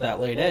else that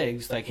laid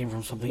eggs, that came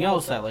from something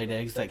else that laid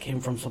eggs, that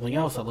came from something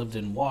else that lived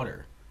in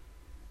water.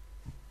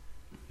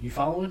 You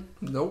following?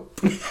 Nope.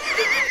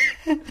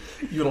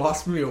 You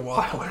lost me a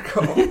while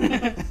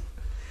ago.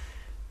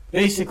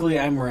 Basically,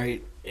 I'm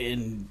right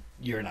and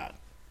you're not.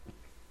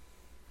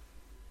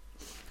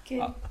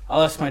 Okay.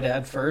 I'll ask my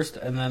dad first,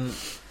 and then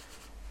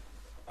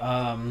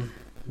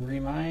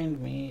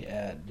remind me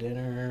at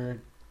dinner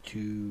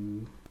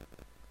to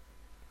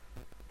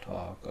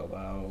talk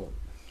about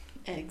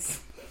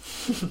eggs.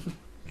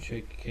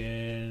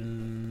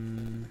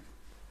 Chicken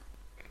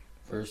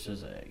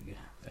versus egg.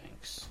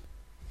 Thanks.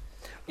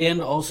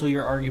 And also,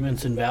 your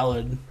argument's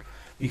invalid,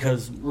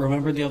 because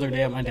remember the other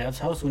day at my dad's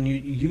house when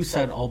you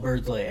said all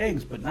birds lay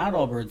eggs, but not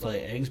all birds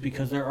lay eggs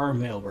because there are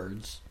male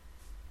birds.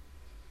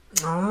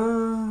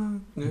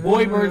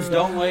 Boy birds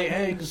don't lay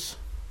eggs.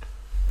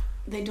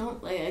 They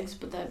don't lay eggs,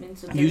 but that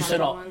means that they're You not said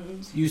the all.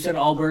 ones. You said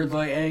all birds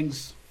lay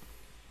eggs.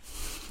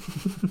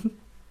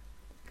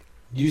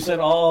 You said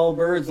all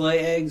birds lay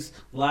eggs.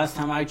 Last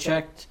time I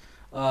checked,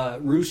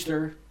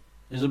 rooster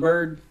is a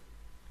bird,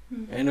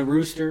 and a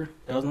rooster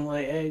doesn't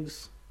lay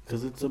eggs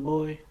because it's a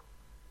boy.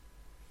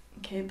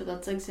 Okay, but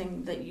that's like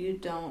saying that you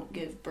don't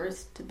give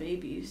birth to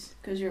babies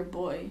because you're a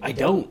boy. I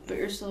don't. But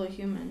you're still a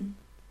human.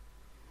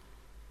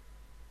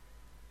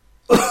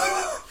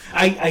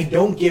 I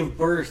don't give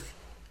birth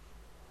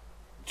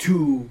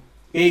to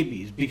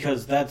babies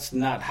because that's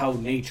not how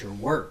nature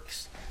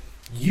works.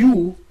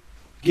 You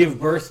give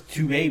birth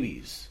to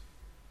babies.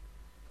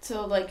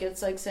 So, like,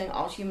 it's like saying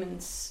all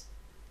humans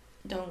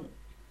don't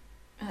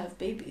have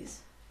babies.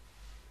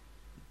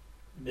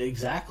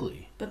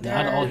 Exactly. But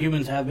not all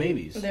humans have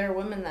babies. There are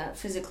women that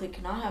physically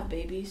cannot have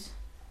babies.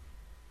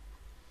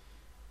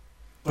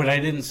 But I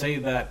didn't say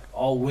that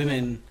all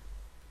women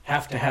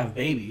have to have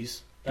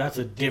babies. That's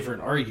a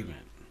different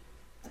argument.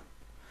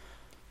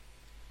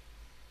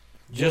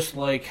 Just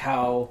like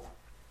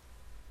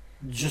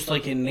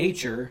in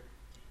nature,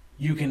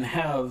 you can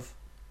have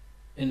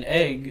an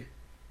egg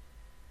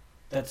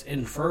that's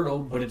infertile,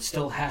 but it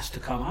still has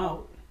to come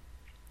out.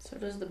 So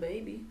does the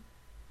baby.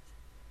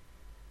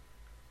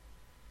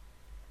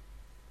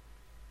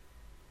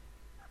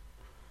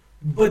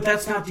 But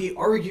that's not the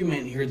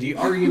argument here. The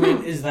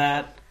argument is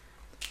that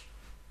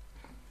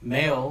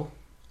male,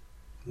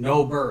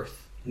 no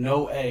birth,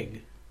 no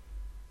egg.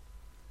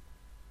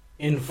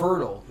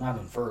 Infertile, not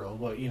infertile,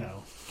 but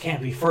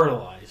can't be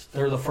fertilized.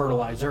 They're the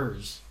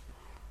fertilizers.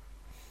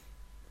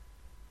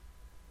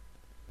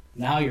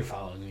 Now you're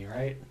following me,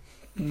 right?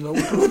 Nope.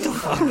 What the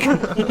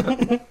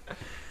fuck?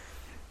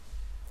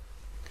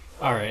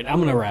 All right, I'm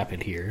going to wrap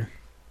it here.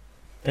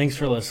 Thanks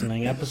for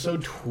listening.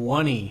 Episode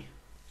 20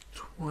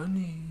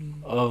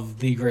 of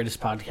the greatest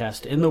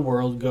podcast in the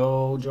world.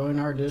 Go join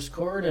our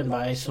Discord and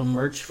buy some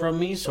merch from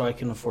me so I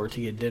can afford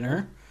to get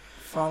dinner.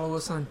 Follow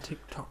us on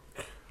TikTok.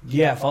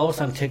 Yeah, follow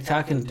us on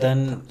TikTok and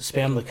then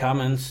spam the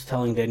comments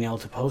telling Danielle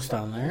to post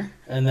on there.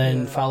 And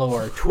then follow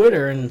our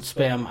Twitter and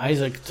spam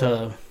Isaac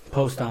to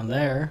post on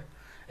there.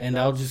 And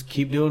I'll just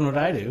keep doing what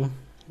I do.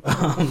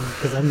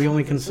 Because I'm the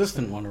only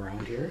consistent one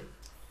around here.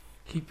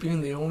 Keep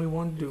being the only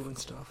one doing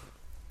stuff.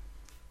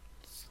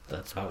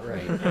 That's about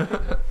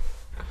right.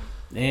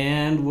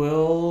 And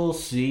we'll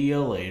see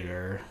you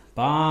later.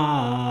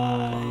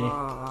 Bye.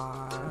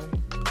 Bye.